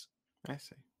players. I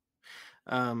see.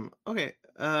 Okay.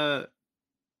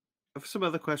 Some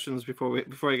other questions before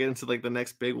I get into like the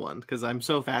next big one, because I'm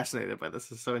so fascinated by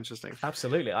this. It's so interesting.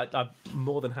 Absolutely. I'm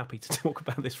more than happy to talk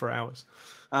about this for hours.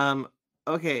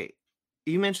 Okay.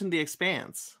 You mentioned The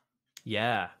Expanse.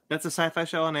 Yeah. That's a sci-fi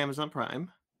show on Amazon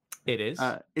Prime. It is.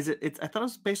 Is it? I thought it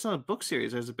was based on a book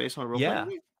series, or is it based on a role-playing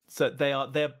game? So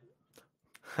they're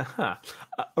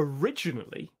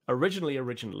originally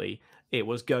it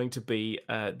was going to be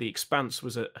The Expanse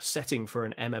was a setting for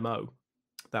an MMO.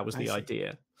 That was the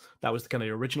idea. That was the kind of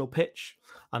original pitch,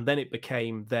 and then it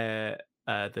became their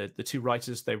the two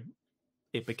writers.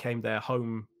 It became their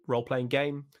home role-playing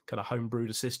game, kind of homebrewed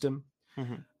a system.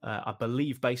 I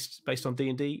believe based on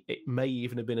D&D. It may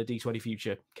even have been a D20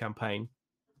 Future campaign,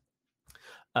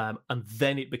 and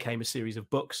then it became a series of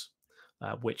books,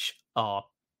 which are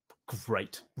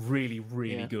great, really,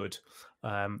 really good.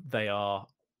 They are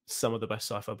some of the best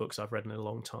sci-fi books I've read in a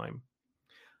long time,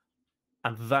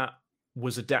 and that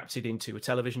was adapted into a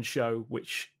television show,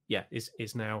 which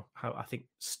is now how I think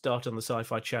started on the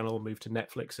Sci-Fi Channel, moved to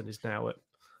Netflix, and is now at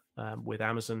with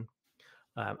Amazon,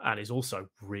 and is also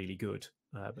really good.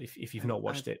 If you've not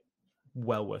watched it,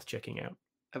 well worth checking out.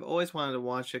 I've always wanted to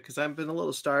watch it because I've been a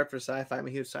little starved for sci-fi. I'm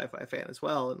a huge sci-fi fan as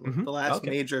well, and the last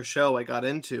major show I got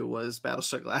into was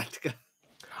Battlestar Galactica.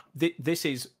 This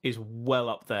is well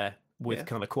up there with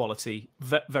kind of quality,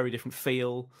 very different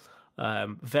feel,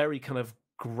 very kind of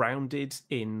grounded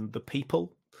in the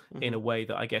people in a way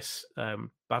that I guess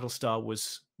Battlestar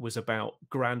was about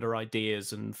grander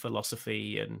ideas and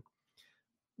philosophy and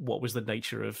what was the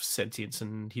nature of sentience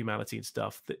and humanity and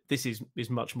stuff. That this is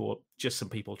much more just some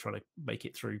people trying to make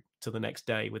it through to the next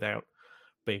day without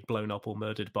being blown up or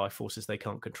murdered by forces they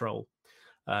can't control.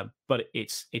 But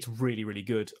it's really, really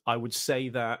good. I would say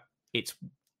that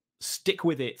stick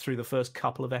with it through the first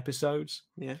couple of episodes.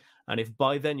 Yeah. And if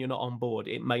by then you're not on board,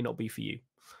 it may not be for you.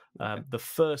 The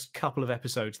first couple of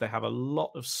episodes, they have a lot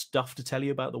of stuff to tell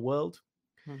you about the world,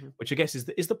 which I guess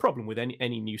is the problem with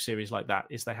any new series like that,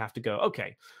 is they have to go,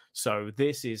 okay, so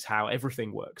this is how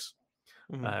everything works.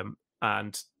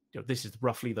 And this is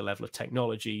roughly the level of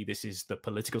technology. This is the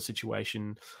political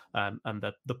situation, and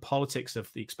the politics of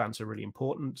The Expanse are really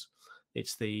important.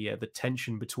 It's the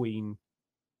tension between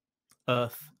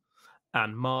Earth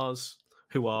and Mars,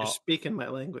 who are... You're speaking my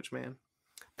language, man.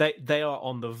 They are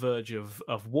on the verge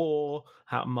of war.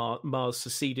 How Mars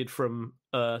seceded from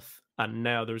Earth, and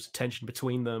now there's a tension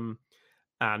between them.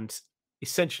 And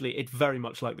essentially it's very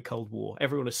much like the Cold War.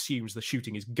 Everyone assumes the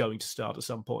shooting is going to start at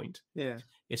some point. Yeah.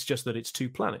 It's just that it's two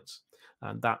planets,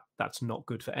 and that's not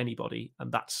good for anybody,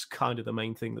 and that's kind of the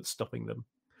main thing that's stopping them.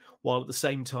 While at the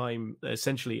same time,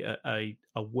 essentially a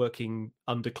working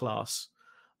underclass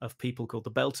of people called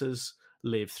the Belters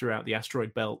live throughout the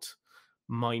asteroid belt,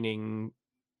 mining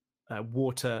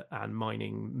water and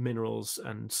mining minerals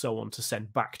and so on to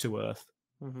send back to Earth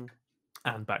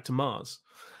and back to Mars.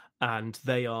 And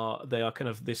they are kind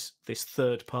of this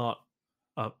third part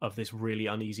of this really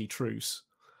uneasy truce.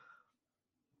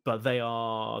 But they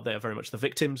are very much the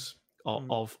victims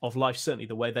of life. Certainly,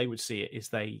 the way they would see it is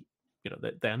they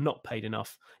are not paid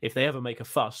enough. If they ever make a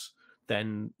fuss,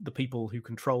 then the people who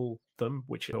control them,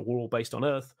 which are all based on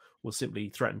Earth, will simply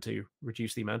threaten to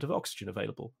reduce the amount of oxygen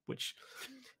available, which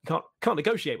you can't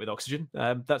negotiate with oxygen.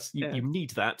 You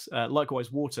need that.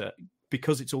 Likewise, water,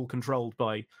 because it's all controlled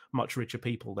by much richer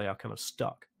people, they are kind of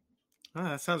stuck. Oh,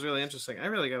 that sounds really interesting. I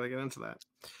really got to get into that.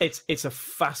 It's a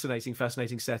fascinating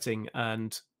setting,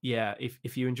 and yeah,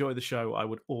 if you enjoy the show, I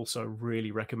would also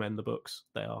really recommend the books.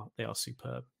 They are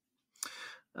superb.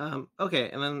 Okay,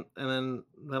 and then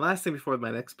the last thing before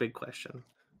my next big question.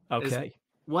 Okay. Is,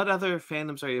 what other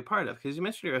fandoms are you a part of? Because you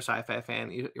mentioned you're a sci-fi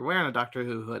fan. You're wearing a Doctor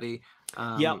Who hoodie.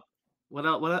 Yeah. What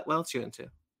else are you into?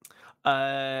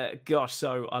 Gosh,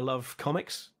 so I love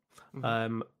comics.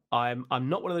 I'm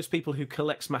not one of those people who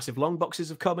collects massive long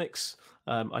boxes of comics.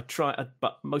 I try,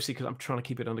 but mostly because I'm trying to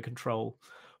keep it under control.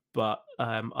 But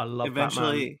I love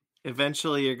Batman.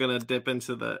 Eventually, you're gonna dip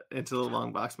into the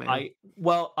long box, man. I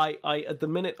at the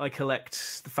minute I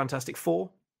collect the Fantastic Four.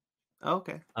 Oh,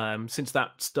 okay. Since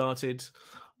that started,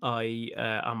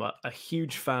 I'm a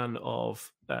huge fan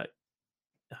of. Let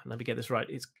me get this right.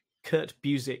 It's Kurt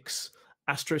Busiek's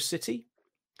Astro City,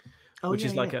 which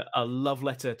is like a love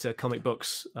letter to comic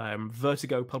books.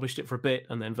 Vertigo published it for a bit,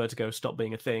 and then Vertigo stopped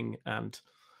being a thing. And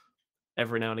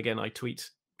every now and again, I tweet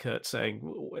Kurt saying,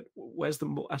 "Where's the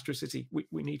more Astro City?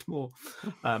 We need more."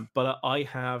 But I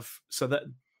have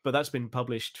but that's been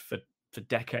published for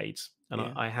decades, and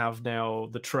I have now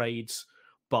the trades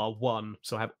bar one.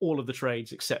 So I have all of the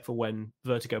trades except for when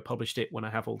Vertigo published it. When I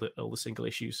have all the single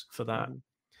issues for that.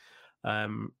 A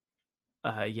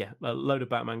load of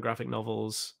Batman graphic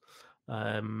novels.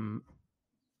 A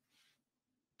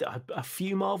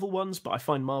few Marvel ones, but I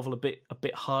find Marvel a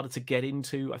bit harder to get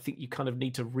into. I think you kind of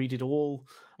need to read it all,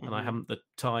 and I haven't the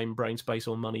time, brain space,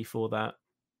 or money for that.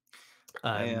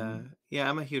 I'm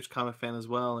a huge comic fan as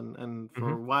well, and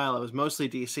for a while I was mostly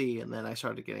DC, and then I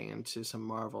started getting into some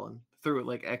Marvel, and through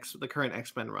like the current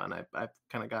X-Men run, I've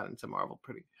kind of got into Marvel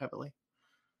pretty heavily.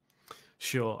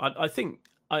 Sure, I think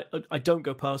I don't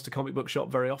go past a comic book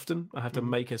shop very often. I have to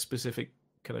make a specific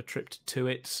kind of trip to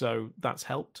it, so that's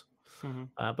helped.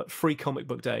 But Free Comic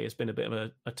Book Day has been a bit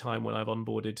of a time when I've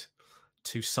onboarded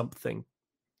to something.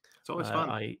 It's always fun.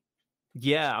 I mean,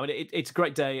 it's a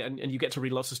great day, and you get to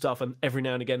read lots of stuff, and every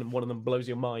now and again, one of them blows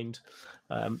your mind.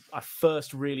 I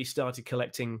first really started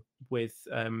collecting with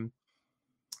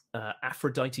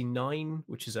Aphrodite 9,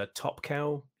 which is a Top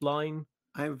Cow line.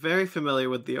 I'm very familiar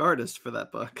with the artist for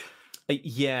that book.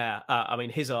 I mean,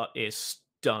 his art is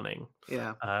stunning.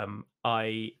 Yeah.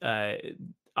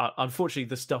 Unfortunately,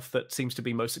 the stuff that seems to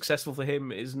be most successful for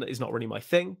him is not really my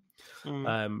thing.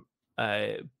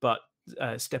 But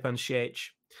Stepan Sjej,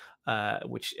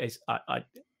 which is I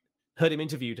heard him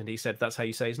interviewed, and he said that's how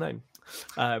you say his name.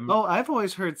 I've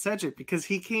always heard Sejic because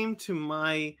he came to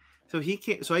my. So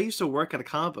I used to work at a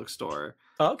comic book store.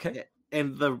 Oh, okay.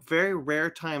 And the very rare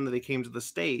time that he came to the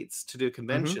States to do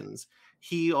conventions,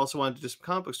 he also wanted to do some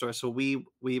comic book stores. So we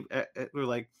were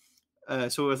like.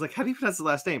 So it was like, how do you pronounce the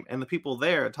last name? And the people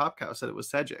there at Top Cow said it was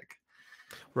Sejic.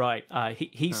 Right.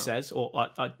 He says, or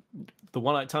the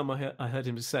one time I heard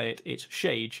him say it, it's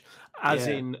Shage, as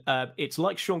in it's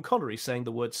like Sean Connery saying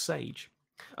the word sage.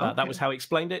 That was how he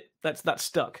explained it. That's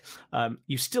stuck.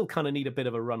 You still kind of need a bit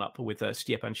of a run up with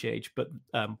Stepan Sjej, but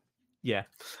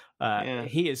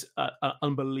he is an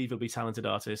unbelievably talented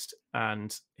artist,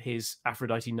 and his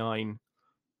Aphrodite 9.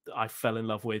 I fell in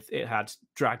love with. It had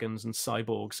dragons and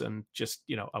cyborgs, and just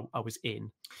I was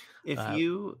in.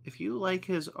 If you like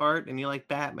his art and you like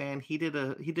Batman, he did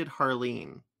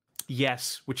Harleen.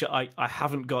 Yes, which I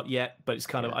haven't got yet, but it's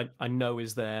kind of I know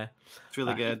is there. It's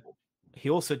really good. He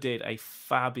also did a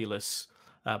fabulous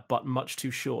but much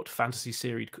too short fantasy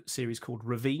series called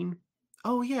Ravine.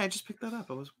 Oh yeah, I just picked that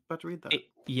up. I was about to read that.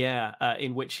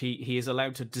 In which he is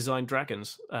allowed to design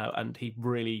dragons, and he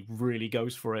really, really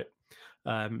goes for it.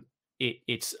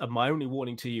 It's my only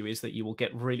warning to you is that you will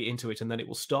get really into it and then it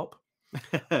will stop.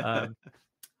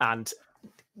 And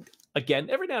again,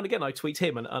 every now and again, I tweet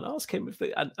him and ask him if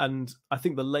and I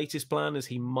think the latest plan is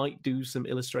he might do some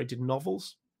illustrated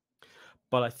novels.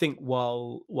 But I think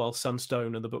while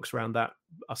Sunstone and the books around that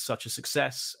are such a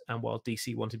success, and while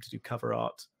DC want him to do cover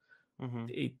art,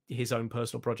 his own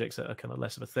personal projects are kind of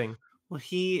less of a thing. Well,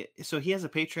 he has a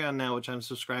Patreon now, which I'm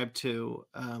subscribed to,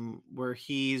 where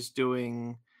he's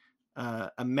doing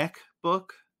a mech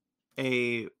book,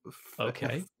 a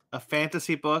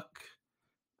fantasy book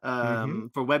for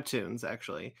webtoons,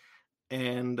 actually.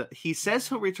 And he says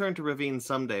he'll return to Ravine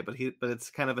someday, but it's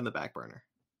kind of in the back burner.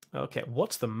 Okay,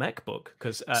 what's the mech book?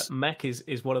 Because mech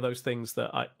is one of those things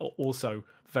that I also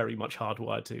very much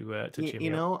hardwired to cheer me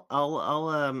up. I'll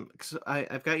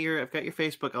I've got your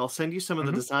Facebook. I'll send you some of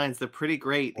the designs. They're pretty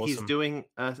great. Awesome. He's doing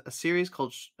a series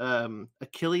called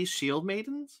Achilles Shield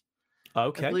Maidens.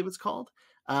 Okay, I believe it's called.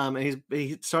 And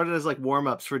he started as like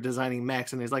warm-ups for designing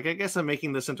mechs, and he's like, I guess I'm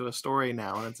making this into a story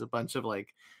now, and it's a bunch of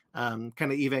like kind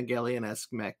of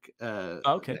Evangelion-esque mech.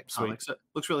 Okay, sweet. So it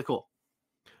looks really cool.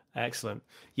 Excellent.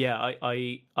 Yeah,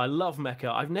 I love mecha.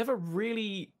 I've never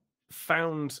really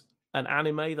found an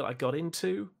anime that I got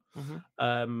into.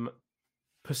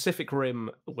 Pacific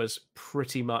Rim was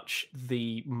pretty much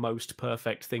the most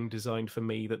perfect thing designed for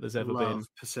me that there's ever been.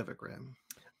 Pacific Rim.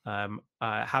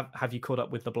 Have you caught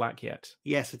up with The Black yet?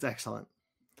 Yes, it's excellent.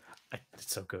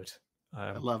 It's so good.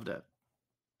 I loved it.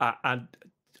 And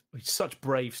such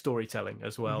brave storytelling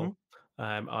as well.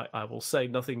 I will say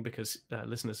nothing because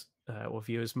listeners or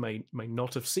viewers may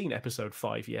not have seen episode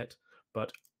 5 yet,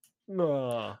 but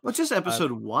well, just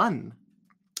episode 1.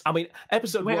 I mean,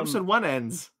 episode 1. Episode 1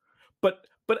 ends, but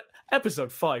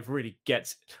episode 5 really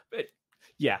gets it.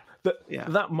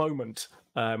 That moment,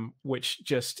 which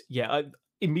just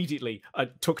immediately I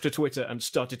took to Twitter and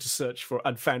started to search for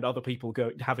and found other people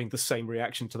having the same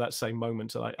reaction to that same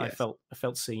moment, and I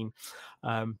felt seen.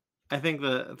 I think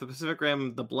the Pacific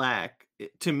Rim, The Black,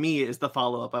 to me is the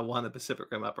follow-up I want the Pacific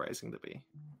Rim Uprising to be.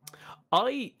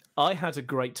 I had a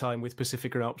great time with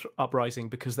Pacific Rim Uprising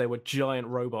because they were giant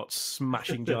robots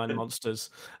smashing giant monsters.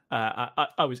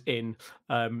 I was in.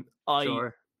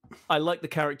 Sure. I like the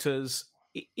characters.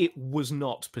 It was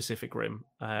not Pacific Rim.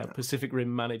 No. Pacific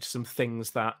Rim managed some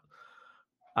things that,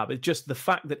 just the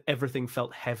fact that everything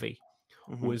felt heavy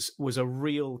was a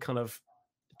real kind of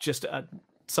just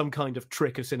some kind of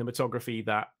trick of cinematography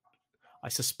that I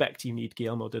suspect you need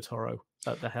Guillermo del Toro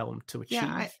at the helm to achieve.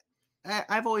 Yeah,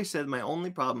 I've always said my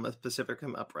only problem with Pacific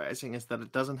Rim Uprising is that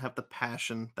it doesn't have the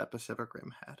passion that Pacific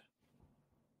Rim had.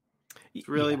 It's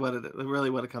really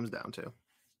what it comes down to.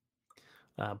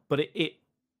 But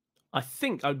I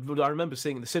think I remember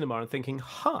seeing it in the cinema and thinking,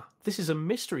 this is a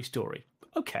mystery story.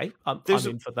 Okay, I'm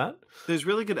in for that. There's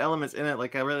really good elements in it.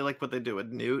 Like, I really like what they do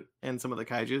with Newt and some of the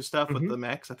kaiju stuff with the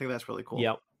mechs. I think that's really cool.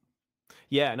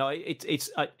 Yeah, no,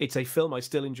 it's a film I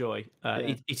still enjoy.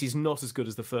 It is not as good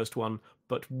as the first one,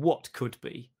 but what could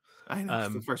be? I know,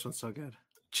 the first one's so good.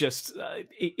 Just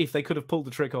if they could have pulled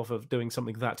the trick off of doing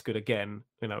something that good again,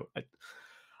 and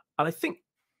I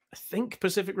think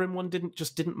Pacific Rim 1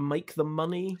 didn't make the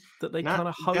money that they kind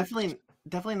of hoped.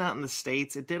 Definitely not in the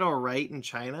States. It did all right in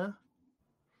China,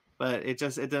 but it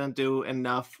didn't do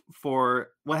enough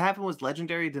for what happened. Was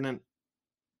Legendary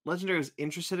was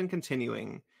interested in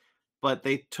continuing, but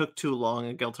they took too long,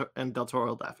 and Del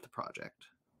Toro left the project.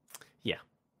 Yeah,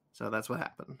 so that's what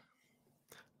happened.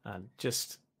 And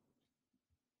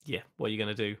what are you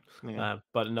going to do? Yeah.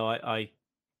 But no,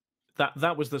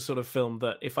 that was the sort of film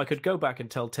that if I could go back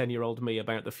and tell 10-year-old me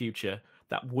about the future,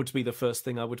 that would be the first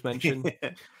thing I would mention,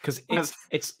 because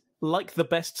it's like the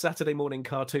best Saturday morning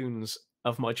cartoons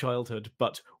of my childhood,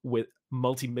 but with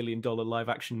multi-million-dollar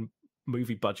live-action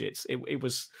movie budgets. It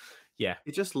was,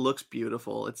 it just looks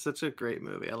beautiful. It's such a great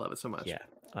movie. I love it so much. Yeah,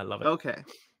 I love it. Okay,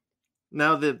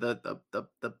 now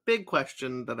the big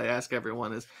question that I ask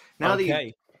everyone is, now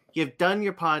that you've done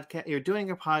your podcast, you're doing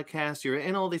your podcast, you're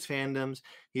in all these fandoms,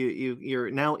 you're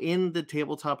now in the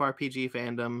tabletop RPG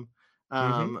fandom.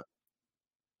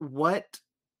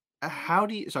 How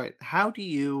do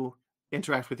you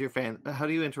interact with your how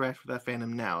do you interact with that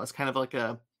fandom now? It's kind of like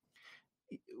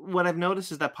what I've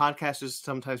noticed is that podcasters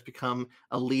sometimes become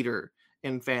a leader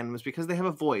in fandoms because they have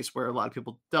a voice where a lot of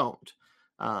people don't.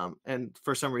 And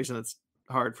for some reason it's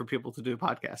hard for people to do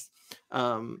podcasts.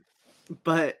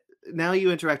 But now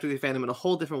you interact with your fandom in a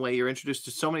whole different way. You're introduced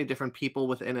to so many different people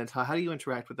within it. How do you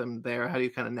interact with them there? How do you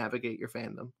kind of navigate your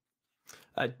fandom?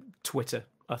 Twitter,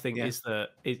 I think, is the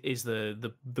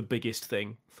biggest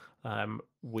thing. Our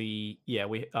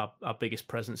biggest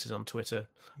presence is on Twitter.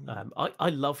 I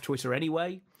love Twitter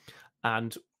anyway,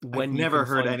 and when I've you never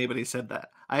can heard find... anybody said that.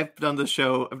 I've done the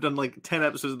show. I've done like 10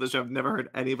 episodes of the show. I've never heard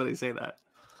anybody say that.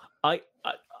 I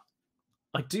I,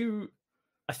 I do.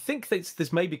 I think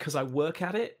there's maybe because I work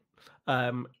at it,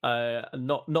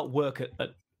 not work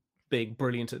at being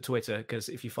brilliant at Twitter, because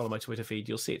if you follow my Twitter feed,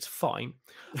 you'll see it's fine,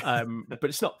 but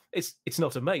it's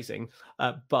not amazing.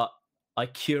 But I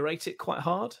curate it quite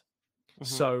hard,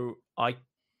 so I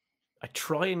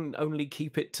try and only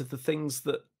keep it to the things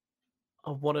that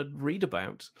I want to read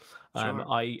about. Sure.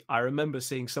 I remember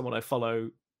seeing someone I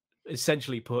follow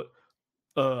essentially put,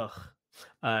 "Ugh."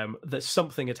 That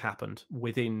something had happened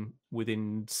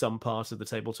within some part of the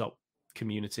tabletop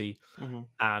community,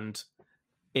 and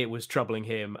it was troubling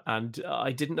him, and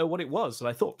I didn't know what it was. And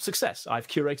I thought, success! I've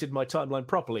curated my timeline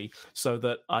properly so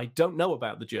that I don't know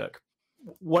about the jerk.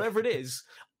 Whatever it is,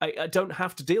 I don't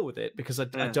have to deal with it because I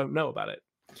don't know about it,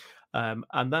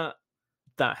 and that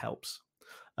helps.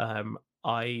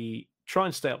 I try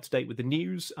and stay up to date with the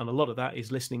news, and a lot of that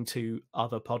is listening to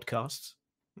other podcasts.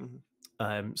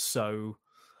 So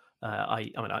I'm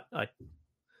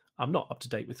not up to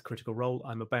date with Critical Role.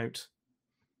 I'm about...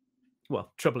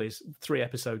 well, trouble is 3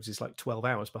 episodes is like 12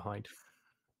 hours behind.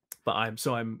 But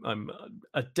I'm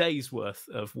a day's worth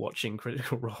of watching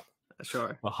Critical Role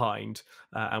Sure. behind,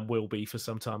 and will be for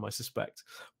some time, I suspect.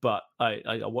 But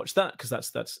I watch that because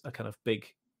that's a kind of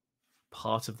big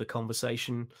part of the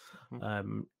conversation.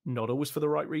 Not always for the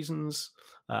right reasons.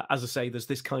 As I say, there's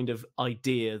this kind of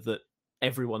idea that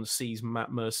everyone sees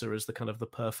Matt Mercer as the kind of the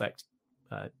perfect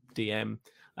DM,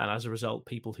 and as a result,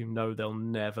 people who know they'll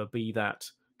never be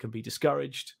that can be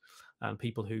discouraged, and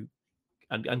people who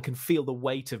and can feel the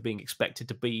weight of being expected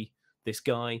to be this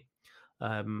guy.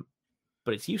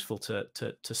 But it's useful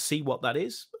to see what that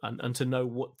is, and to know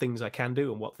what things I can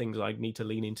do and what things I need to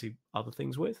lean into other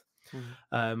things with.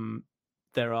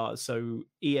 There are... so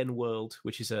EN World,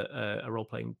 which is a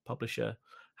role-playing publisher,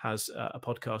 has a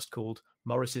podcast called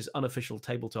Morris's Unofficial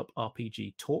Tabletop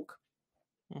RPG Talk.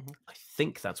 I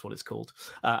think that's what it's called.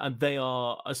 And they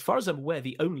are, as far as I'm aware,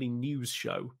 the only news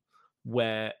show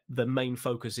where the main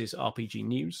focus is RPG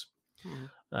news.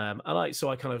 And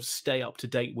I kind of stay up to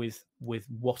date with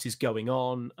what is going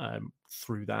on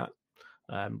through that.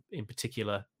 In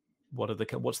particular,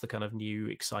 what's the kind of new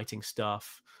exciting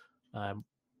stuff.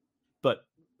 But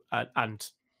and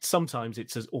sometimes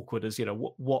it's as awkward as,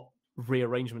 what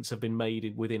rearrangements have been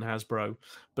made within Hasbro,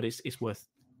 but it's worth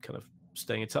kind of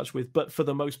staying in touch with. But for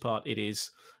the most part, it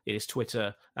is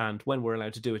Twitter, and when we're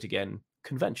allowed to do it again,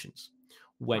 conventions,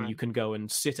 when you can go and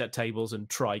sit at tables and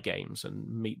try games and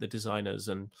meet the designers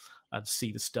and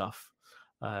see the stuff.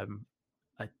 And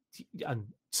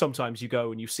sometimes you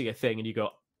go and you see a thing and you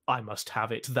go, I must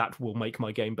have it. That will make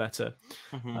my game better.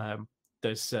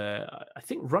 There's, I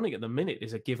think, running at the minute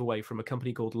is a giveaway from a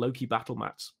company called Loki Battle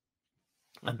Mats,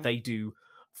 and they do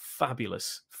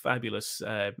fabulous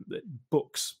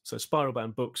books. So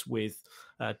spiral-bound books with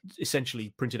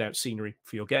essentially printed out scenery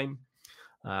for your game.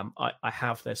 I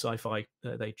have their sci-fi,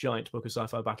 their giant book of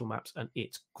sci-fi battle maps, and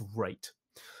it's great.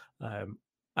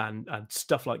 And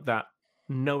stuff like that.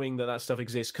 Knowing that stuff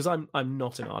exists, because I'm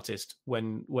not an artist.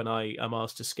 When I am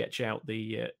asked to sketch out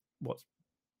the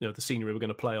the scenery we're going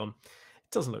to play on,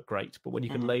 it doesn't look great. But when you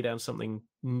can lay down something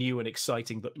new and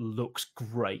exciting that looks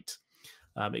great,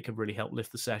 it can really help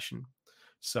lift the session.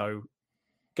 So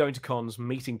going to cons,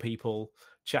 meeting people,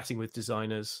 chatting with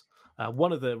designers.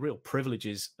 One of the real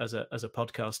privileges as a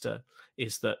podcaster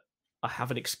is that I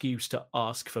have an excuse to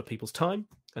ask for people's time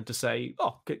and to say,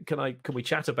 oh, can we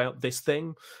chat about this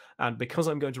thing? And because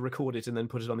I'm going to record it and then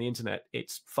put it on the internet,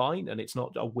 it's fine, and it's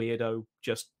not a weirdo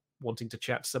just wanting to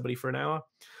chat to somebody for an hour.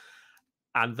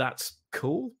 And that's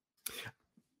cool.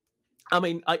 I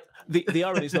mean, the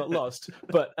irony is not lost,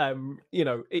 but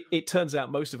it turns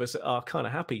out most of us are kind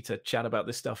of happy to chat about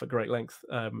this stuff at great length.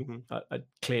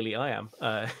 Clearly, I am,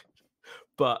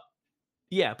 but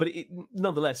yeah. But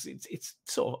nonetheless, it's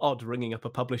sort of odd ringing up a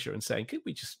publisher and saying, "Could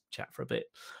we just chat for a bit?"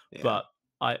 Yeah. But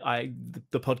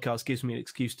the podcast gives me an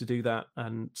excuse to do that,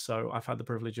 and so I've had the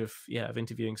privilege of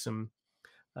interviewing some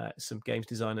games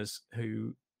designers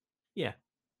who,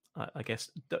 I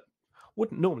guess,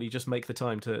 wouldn't normally just make the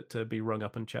time to be rung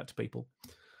up and chat to people.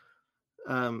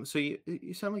 So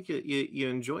you sound like you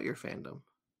enjoy your fandom.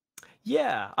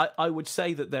 Yeah, I would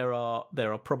say that there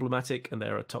are problematic and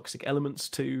there are toxic elements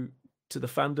to the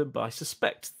fandom, but I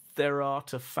suspect there are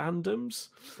to fandoms.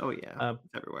 Oh yeah,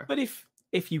 everywhere. But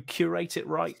if you curate it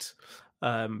right,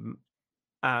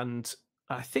 and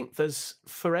I think there's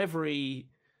for every,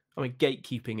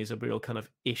 gatekeeping is a real kind of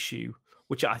issue.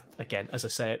 Which again, as I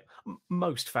said,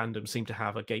 most fandoms seem to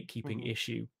have a gatekeeping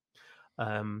issue.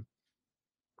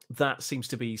 that seems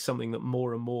to be something that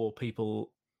more and more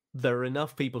people, there are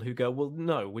enough people who go, well,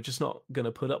 no, we're just not going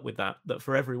to put up with that. That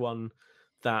for everyone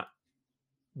that,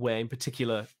 where in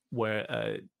particular,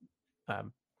 where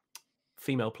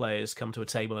female players come to a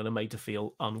table and are made to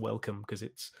feel unwelcome because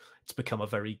it's become a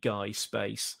very guy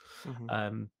space.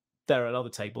 There are other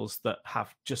tables that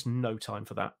have just no time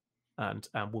for that, and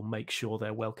will make sure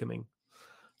they're welcoming.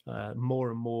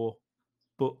 More and more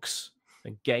books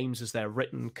and games as they're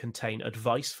written contain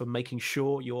advice for making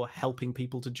sure you're helping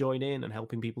people to join in and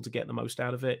helping people to get the most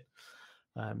out of it.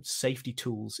 Safety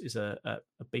tools is a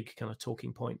big kind of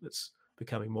talking point that's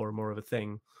becoming more and more of a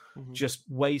thing. Just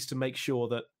ways to make sure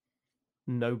that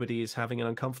nobody is having an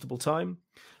uncomfortable time,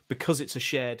 because it's a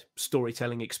shared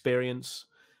storytelling experience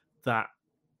that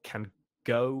can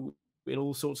go in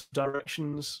all sorts of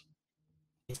directions.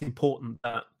 It's important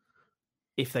that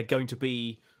if they're going to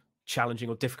be challenging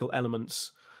or difficult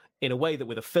elements, in a way that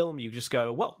with a film you just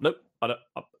go, well, nope, I don't,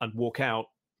 and walk out.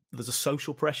 There's a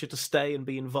social pressure to stay and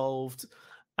be involved,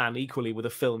 and equally with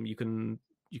a film you can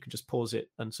just pause it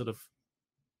and sort of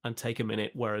and take a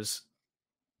minute. Whereas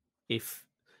if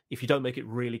you don't make it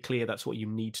really clear that's what you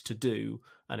need to do,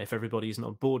 and if everybody isn't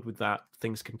on board with that,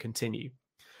 things can continue.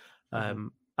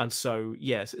 And so,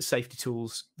 yes, safety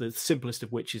tools, the simplest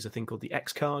of which is a thing called the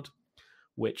X card,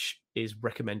 which is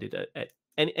recommended at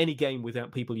any game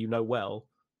without people you know well.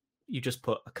 You just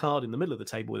put a card in the middle of the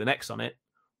table with an X on it,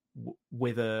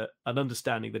 with an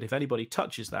understanding that if anybody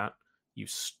touches that, you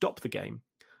stop the game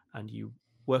and you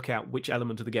work out which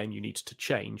element of the game you need to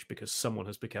change because someone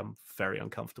has become very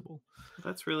uncomfortable.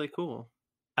 That's really cool.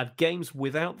 At games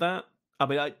without that, I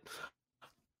mean,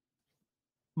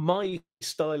 my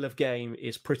style of game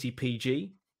is pretty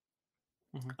PG.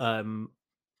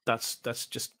 That's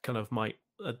just kind of my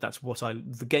that's what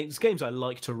the games I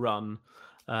like to run.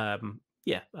 Kind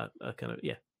of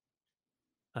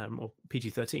or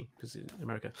PG-13 because in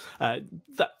America,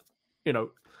 that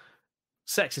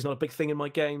sex is not a big thing in my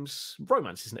games.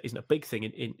 Romance isn't a big thing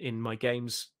in my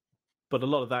games, but a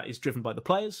lot of that is driven by the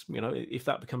players. If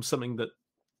that becomes something that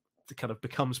kind of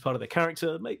becomes part of their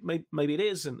character, maybe it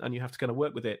is, and you have to kind of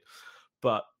work with it.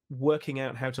 But working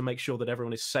out how to make sure that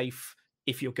everyone is safe,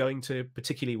 if you're going to,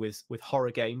 particularly with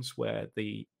horror games where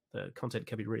the content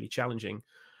can be really challenging,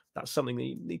 that's something that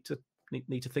you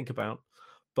need to think about.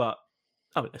 But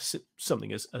I mean,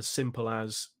 something as simple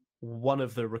as one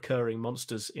of the recurring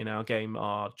monsters in our game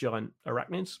are giant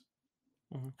arachnids,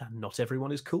 and not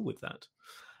everyone is cool with that.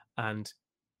 And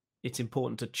it's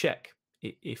important to check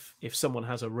if someone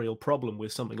has a real problem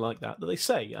with something like that they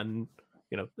say, and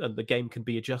and the game can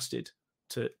be adjusted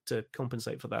to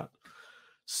compensate for that.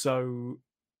 So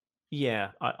yeah,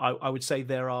 I would say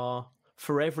there are,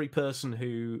 for every person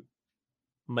who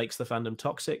makes the fandom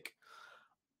toxic,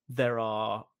 there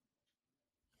are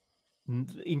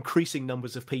increasing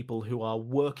numbers of people who are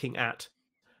working at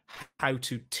how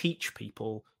to teach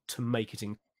people to make it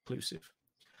inclusive.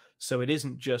 So it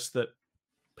isn't just that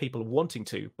people are wanting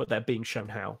to, but they're being shown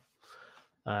how.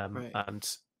 Right.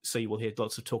 And so you will hear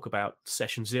lots of talk about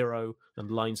Session Zero and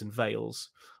Lines and Veils,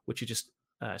 which are just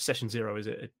Session Zero is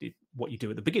what you do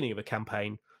at the beginning of a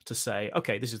campaign to say,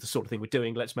 okay, this is the sort of thing we're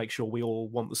doing. Let's make sure we all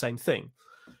want the same thing.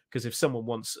 Because if someone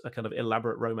wants a kind of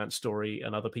elaborate romance story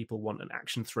and other people want an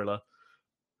action thriller,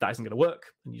 that isn't going to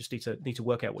work. And you just need to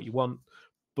work out what you want.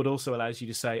 But also allows you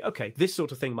to say, okay, this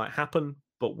sort of thing might happen,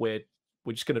 but we're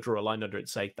just going to draw a line under it and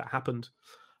say that happened.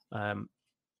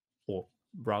 Or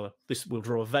rather, we'll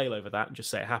draw a veil over that and just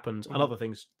say it happened. And other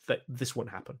things that this won't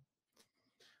happen.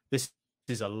 This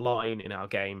is a line in our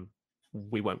game.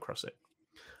 We won't cross it.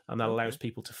 And that allows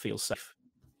people to feel safe.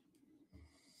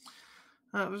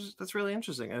 That's really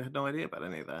interesting. I had no idea about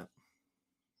any of that.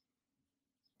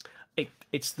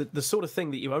 It's the sort of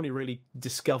thing that you only really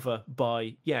discover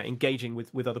by engaging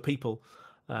with other people.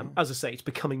 As I say, it's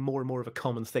becoming more and more of a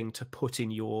common thing to put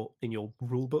in your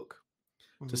rule book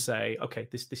to say, okay,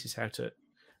 this is how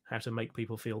to make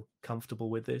people feel comfortable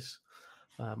with this.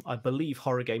 I believe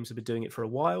horror games have been doing it for a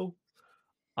while.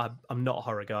 I'm not a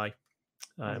horror guy.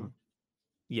 I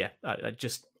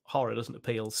just horror doesn't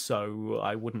appeal, so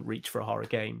I wouldn't reach for a horror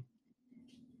game.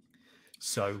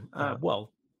 So,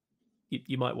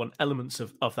 you might want elements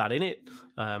of that in it.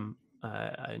 And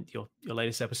your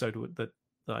latest episode that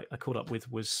I caught up with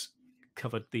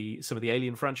covered some of the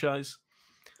Alien franchise.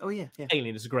 Oh yeah.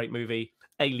 Alien is a great movie.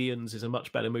 Aliens is a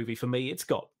much better movie for me. It's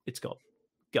got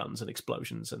guns and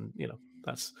explosions, and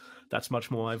that's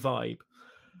much more my vibe.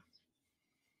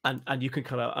 And you can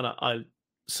kind of, I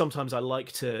sometimes I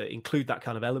like to include that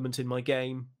kind of element in my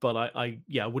game, but I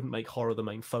wouldn't make horror the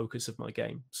main focus of my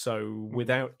game. So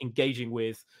without engaging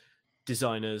with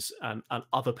designers and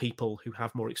other people who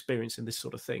have more experience in this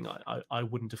sort of thing, I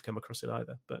wouldn't have come across it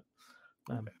either. But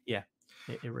yeah,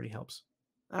 it really helps.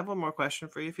 I have one more question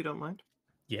for you, if you don't mind.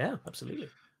 Yeah, absolutely.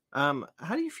 How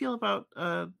do you feel about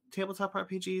tabletop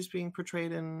RPGs being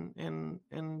portrayed in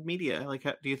media? Like,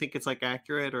 do you think it's like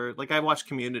accurate, or like I watched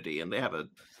Community and they have a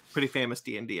pretty famous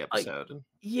D&D episode?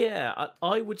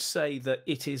 I would say that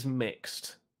it is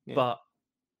mixed, but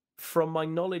from my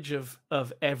knowledge of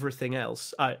everything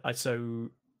else, in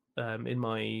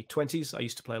my 20s I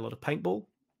used to play a lot of paintball,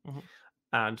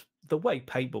 and the way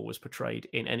paintball was portrayed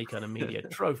in any kind of media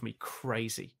drove me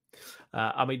crazy.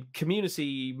 I mean,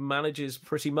 Community manages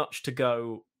pretty much to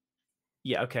go,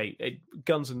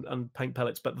 guns and paint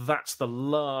pellets, but that's the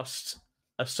last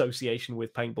association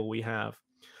with paintball we have.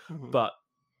 But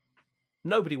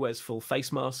nobody wears full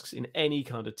face masks in any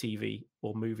kind of TV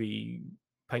or movie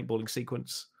paintballing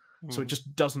sequence, so it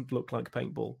just doesn't look like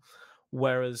paintball.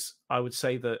 Whereas I would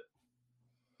say that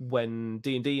when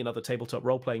D&D and other tabletop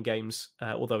role-playing games,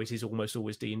 although it is almost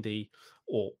always D&D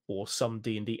or some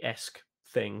D&D-esque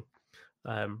thing,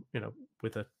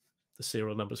 with the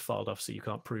serial numbers filed off so you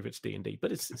can't prove it's D&D,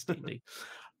 but it's D&D.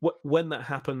 When that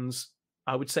happens,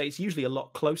 I would say it's usually a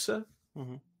lot closer.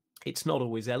 It's not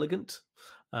always elegant,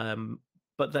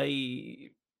 but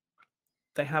they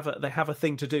have a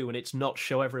thing to do, and it's not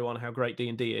show everyone how great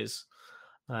D&D is.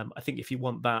 I think if you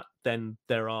want that, then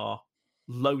there are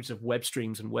loads of web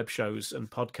streams and web shows and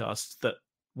podcasts that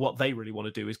what they really want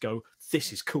to do is go,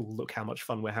 this is cool, look how much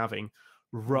fun we're having,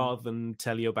 rather than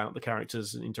tell you about the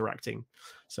characters and interacting.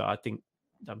 So I think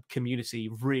Community,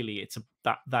 really,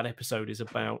 that episode is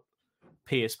about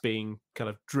Pierce being kind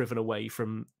of driven away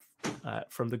from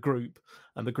the group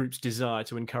and the group's desire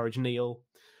to encourage Neil,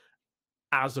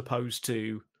 as opposed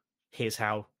to here's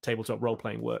how tabletop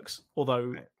role-playing works.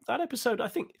 Although that episode, I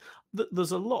think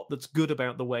there's a lot that's good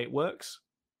about the way it works.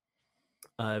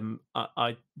 The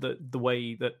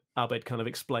way that Abed kind of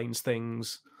explains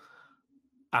things,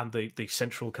 and the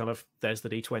central kind of, there's the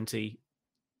D20,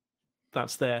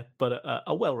 that's there. But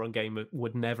a well-run game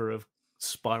would never have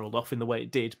spiraled off in the way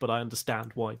it did, but I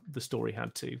understand why the story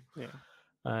had to.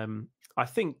 I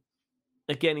think,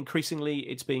 again, increasingly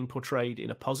it's being portrayed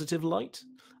in a positive light,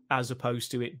 as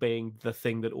opposed to it being the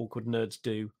thing that awkward nerds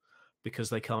do because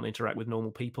they can't interact with normal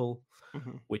people,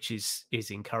 which is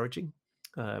encouraging.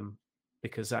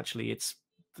 Because actually it's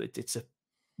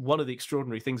one of the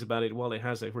extraordinary things about it, while it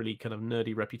has a really kind of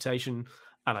nerdy reputation,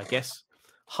 and I guess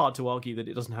hard to argue that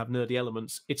it doesn't have nerdy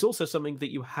elements, it's also something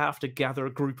that you have to gather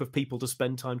a group of people to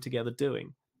spend time together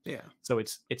doing. So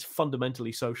it's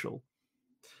fundamentally social.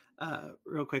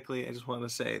 Real quickly, I just want to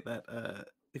say that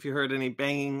if you heard any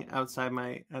banging outside,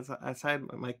 my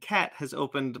cat has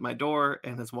opened my door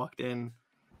and has walked in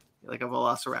like a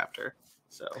velociraptor.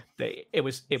 So it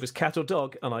was cat or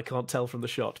dog, and I can't tell from the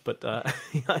shot, but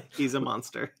he's a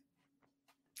monster.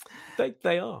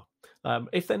 They are.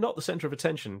 If they're not the center of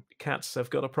attention, cats have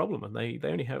got a problem, and they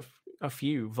only have a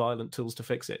few violent tools to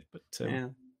fix it. But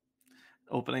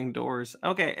opening doors.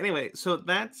 Okay. Anyway, so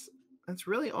that's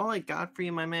really all I got for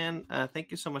you, my man.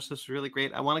 Thank you so much. This was really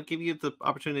great. I want to give you the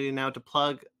opportunity now to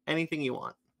plug anything you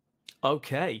want.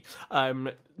 Okay.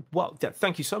 Well,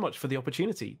 thank you so much for the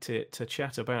opportunity to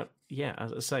chat about,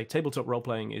 as I say, tabletop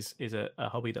role-playing is a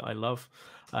hobby that I love.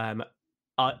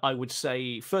 I would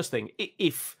say, first thing,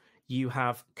 if you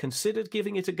have considered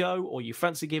giving it a go, or you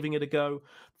fancy giving it a go,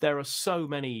 there are so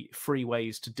many free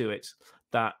ways to do it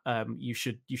that you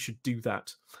should do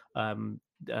that.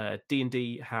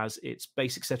 D&D has its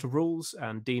basic set of rules,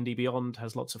 and D&D Beyond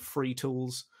has lots of free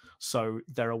tools. So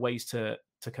there are ways to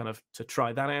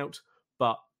try that out.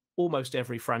 But almost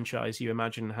every franchise you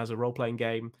imagine has a role-playing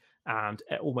game, and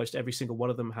almost every single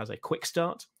one of them has a quick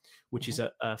start, which is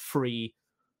a free,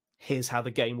 here's how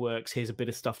the game works, here's a bit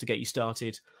of stuff to get you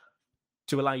started,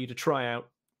 to allow you to try out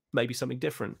maybe something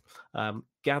different.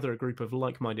 Gather a group of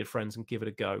like-minded friends and give it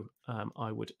a go.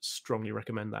 I would strongly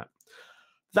recommend that.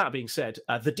 That being said,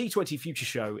 the D20 Future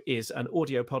Show is an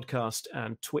audio podcast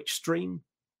and Twitch stream.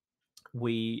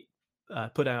 We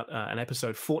put out an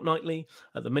episode fortnightly.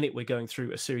 At the minute, we're going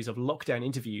through a series of lockdown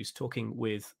interviews, talking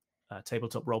with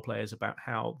tabletop role players about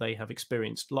how they have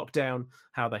experienced lockdown,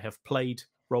 how they have played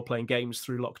role-playing games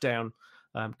through lockdown,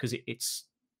 because it's,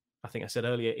 I think I said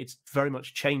earlier, it's very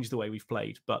much changed the way we've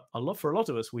played, but for a lot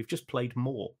of us, we've just played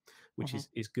more, which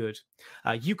is good.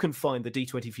 You can find the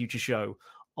D20 Future Show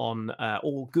on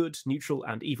all good, neutral,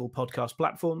 and evil podcast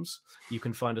platforms. You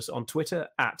can find us on Twitter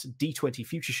at D20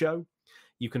 Future Show.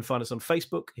 You can find us on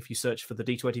Facebook if you search for the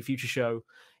D20 Future Show.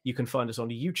 You can find us on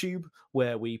YouTube,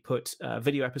 where we put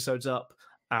video episodes up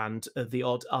and the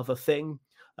odd other thing.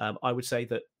 I would say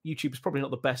that YouTube is probably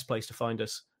not the best place to find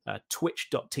us.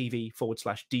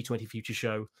 Twitch.tv/D20 Future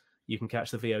Show. You can catch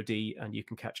the VOD and you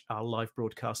can catch our live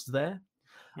broadcasts there.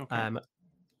 Okay.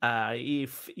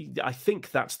 If I think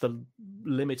that's the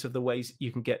limit of the ways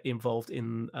you can get involved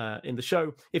in the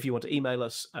show. If you want to email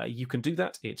us, you can do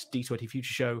that. It's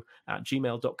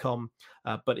d20futureshow@gmail.com.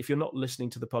 But if you're not listening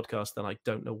to the podcast, then I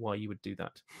don't know why you would do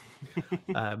that.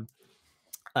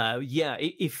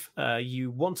 If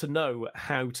you want to know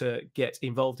how to get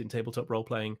involved in tabletop role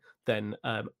playing, then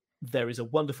there is a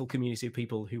wonderful community of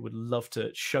people who would love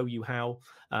to show you how.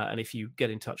 And if you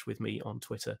get in touch with me on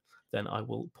Twitter, then I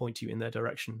will point you in their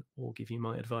direction or give you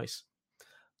my advice.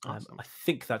 Awesome. I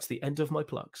think that's the end of my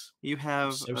plugs. You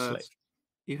have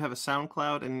you have a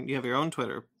SoundCloud and you have your own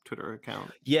Twitter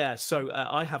account. Yeah, so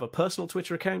I have a personal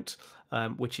Twitter account,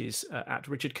 which is at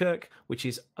Richard Kirk, which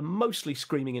is mostly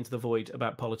screaming into the void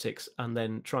about politics and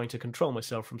then trying to control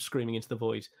myself from screaming into the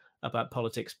void about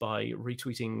politics by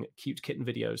retweeting cute kitten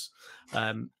videos.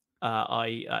 I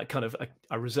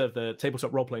reserve the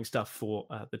tabletop role-playing stuff for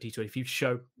the D20 Future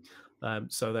Show.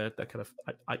 So they're kind of,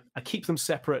 I keep them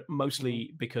separate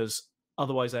mostly because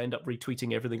otherwise I end up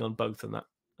retweeting everything on both, and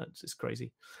that's just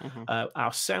crazy.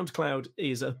 Our SoundCloud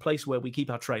is a place where we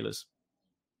keep our trailers.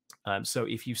 So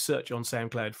if you search on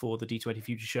SoundCloud for the D20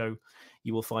 Future Show,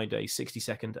 you will find a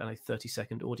 60-second and a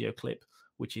 30-second audio clip,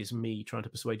 which is me trying to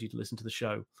persuade you to listen to the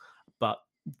show. But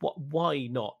why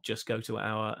not just go to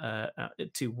our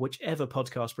to whichever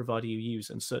podcast provider you use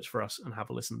and search for us and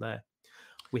have a listen there?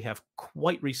 We have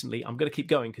quite recently. I'm going to keep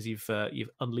going because you've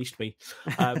unleashed me.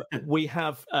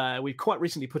 We've quite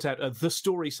recently put out the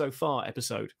Story So Far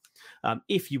episode.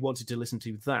 If you wanted to listen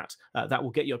to that, that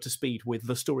will get you up to speed with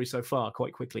the Story So Far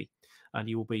quite quickly, and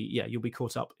you'll be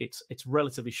caught up. It's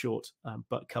relatively short,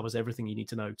 but covers everything you need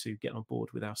to know to get on board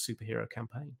with our superhero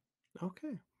campaign.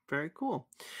 Okay, very cool.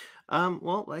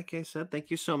 Well, like I said,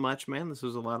 thank you so much, man. This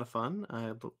was a lot of fun.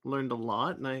 I learned a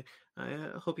lot, and I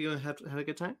hope you had a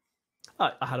good time.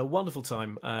 I had a wonderful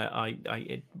time.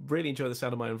 I really enjoy the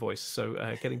sound of my own voice, so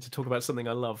getting to talk about something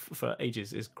I love for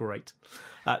ages is great.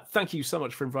 Thank you so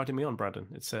much for inviting me on, Brandon.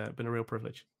 It's been a real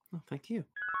privilege. Oh, thank you.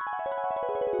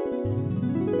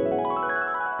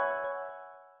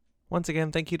 Once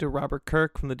again, thank you to Robert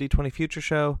Kirk from the D20 Future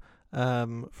Show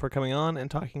for coming on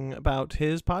and talking about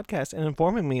his podcast and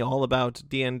informing me all about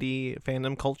D&D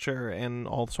fandom culture and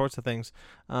all sorts of things.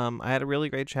 I had a really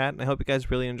great chat, and I hope you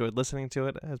guys really enjoyed listening to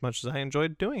it as much as I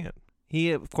enjoyed doing it.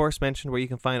 He, of course, mentioned where you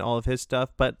can find all of his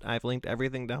stuff, but I've linked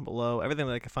everything down below, everything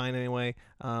that I could find anyway.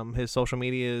 His social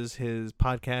medias, his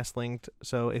podcast linked.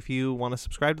 So if you want to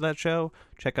subscribe to that show,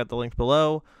 check out the link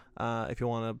below. If you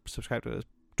want to subscribe to his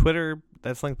Twitter,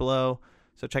 that's linked below.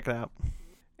 So check it out.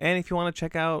 And if you want to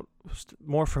check out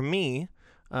more from me,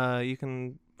 you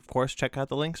can, of course, check out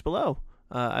the links below.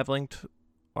 I've linked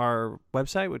our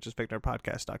website, which is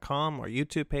FakeNerdPodcast.com, our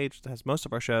YouTube page that has most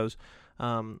of our shows.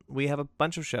 We have a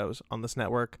bunch of shows on this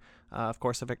network. Of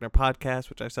course, the Fake Nerd Podcast,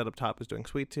 which I said up top is doing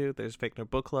Sweet Tooth. There's Fake Nerd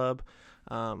Book Club,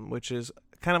 which is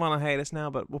kind of on a hiatus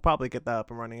now, but we'll probably get that up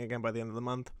and running again by the end of the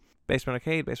month. Basement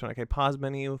Arcade Pause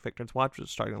Menu, Fake Nerds Watch, which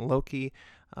is starting Loki.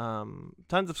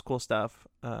 Tons of cool stuff,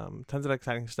 tons of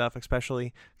exciting stuff,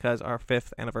 especially because our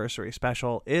 5th anniversary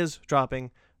special is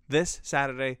dropping this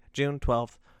Saturday, June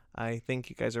 12th. I think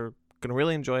you guys are going to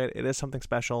really enjoy it. It is something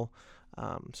special,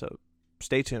 so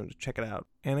stay tuned. Check it out.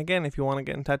 And again, if you want to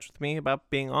get in touch with me about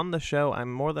being on the show,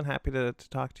 I'm more than happy to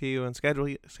talk to you and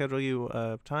schedule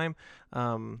you time.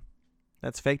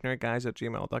 That's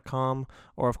fakenerdguys@gmail.com,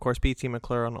 or of course BT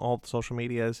McClure on all the social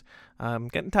medias.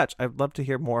 Get in touch. I'd love to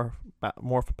hear more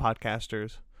from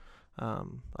podcasters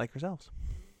like yourselves.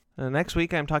 Next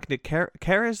week, I'm talking to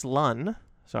Karis Lunn.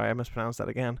 Sorry, I mispronounced that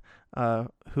again.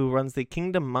 Who runs the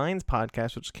Kingdom Minds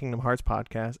podcast, which is Kingdom Hearts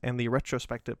podcast, and the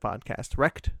Retrospective podcast,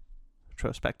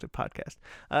 Retrospective podcast.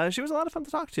 She was a lot of fun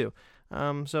to talk to.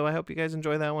 So I hope you guys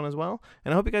enjoy that one as well.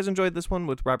 And I hope you guys enjoyed this one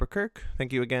with Robert Kirk.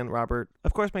 Thank you again, Robert.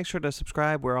 Of course, make sure to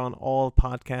subscribe. We're on all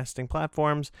podcasting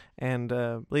platforms. And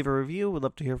leave a review. We'd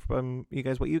love to hear from you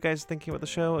guys what you guys are thinking about the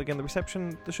show. Again,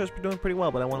 the show's been doing pretty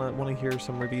well, but I want to hear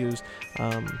some reviews.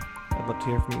 I'd love to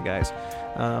hear from you guys.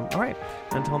 All right.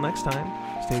 Until next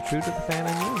time, stay true to the fan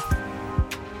and you.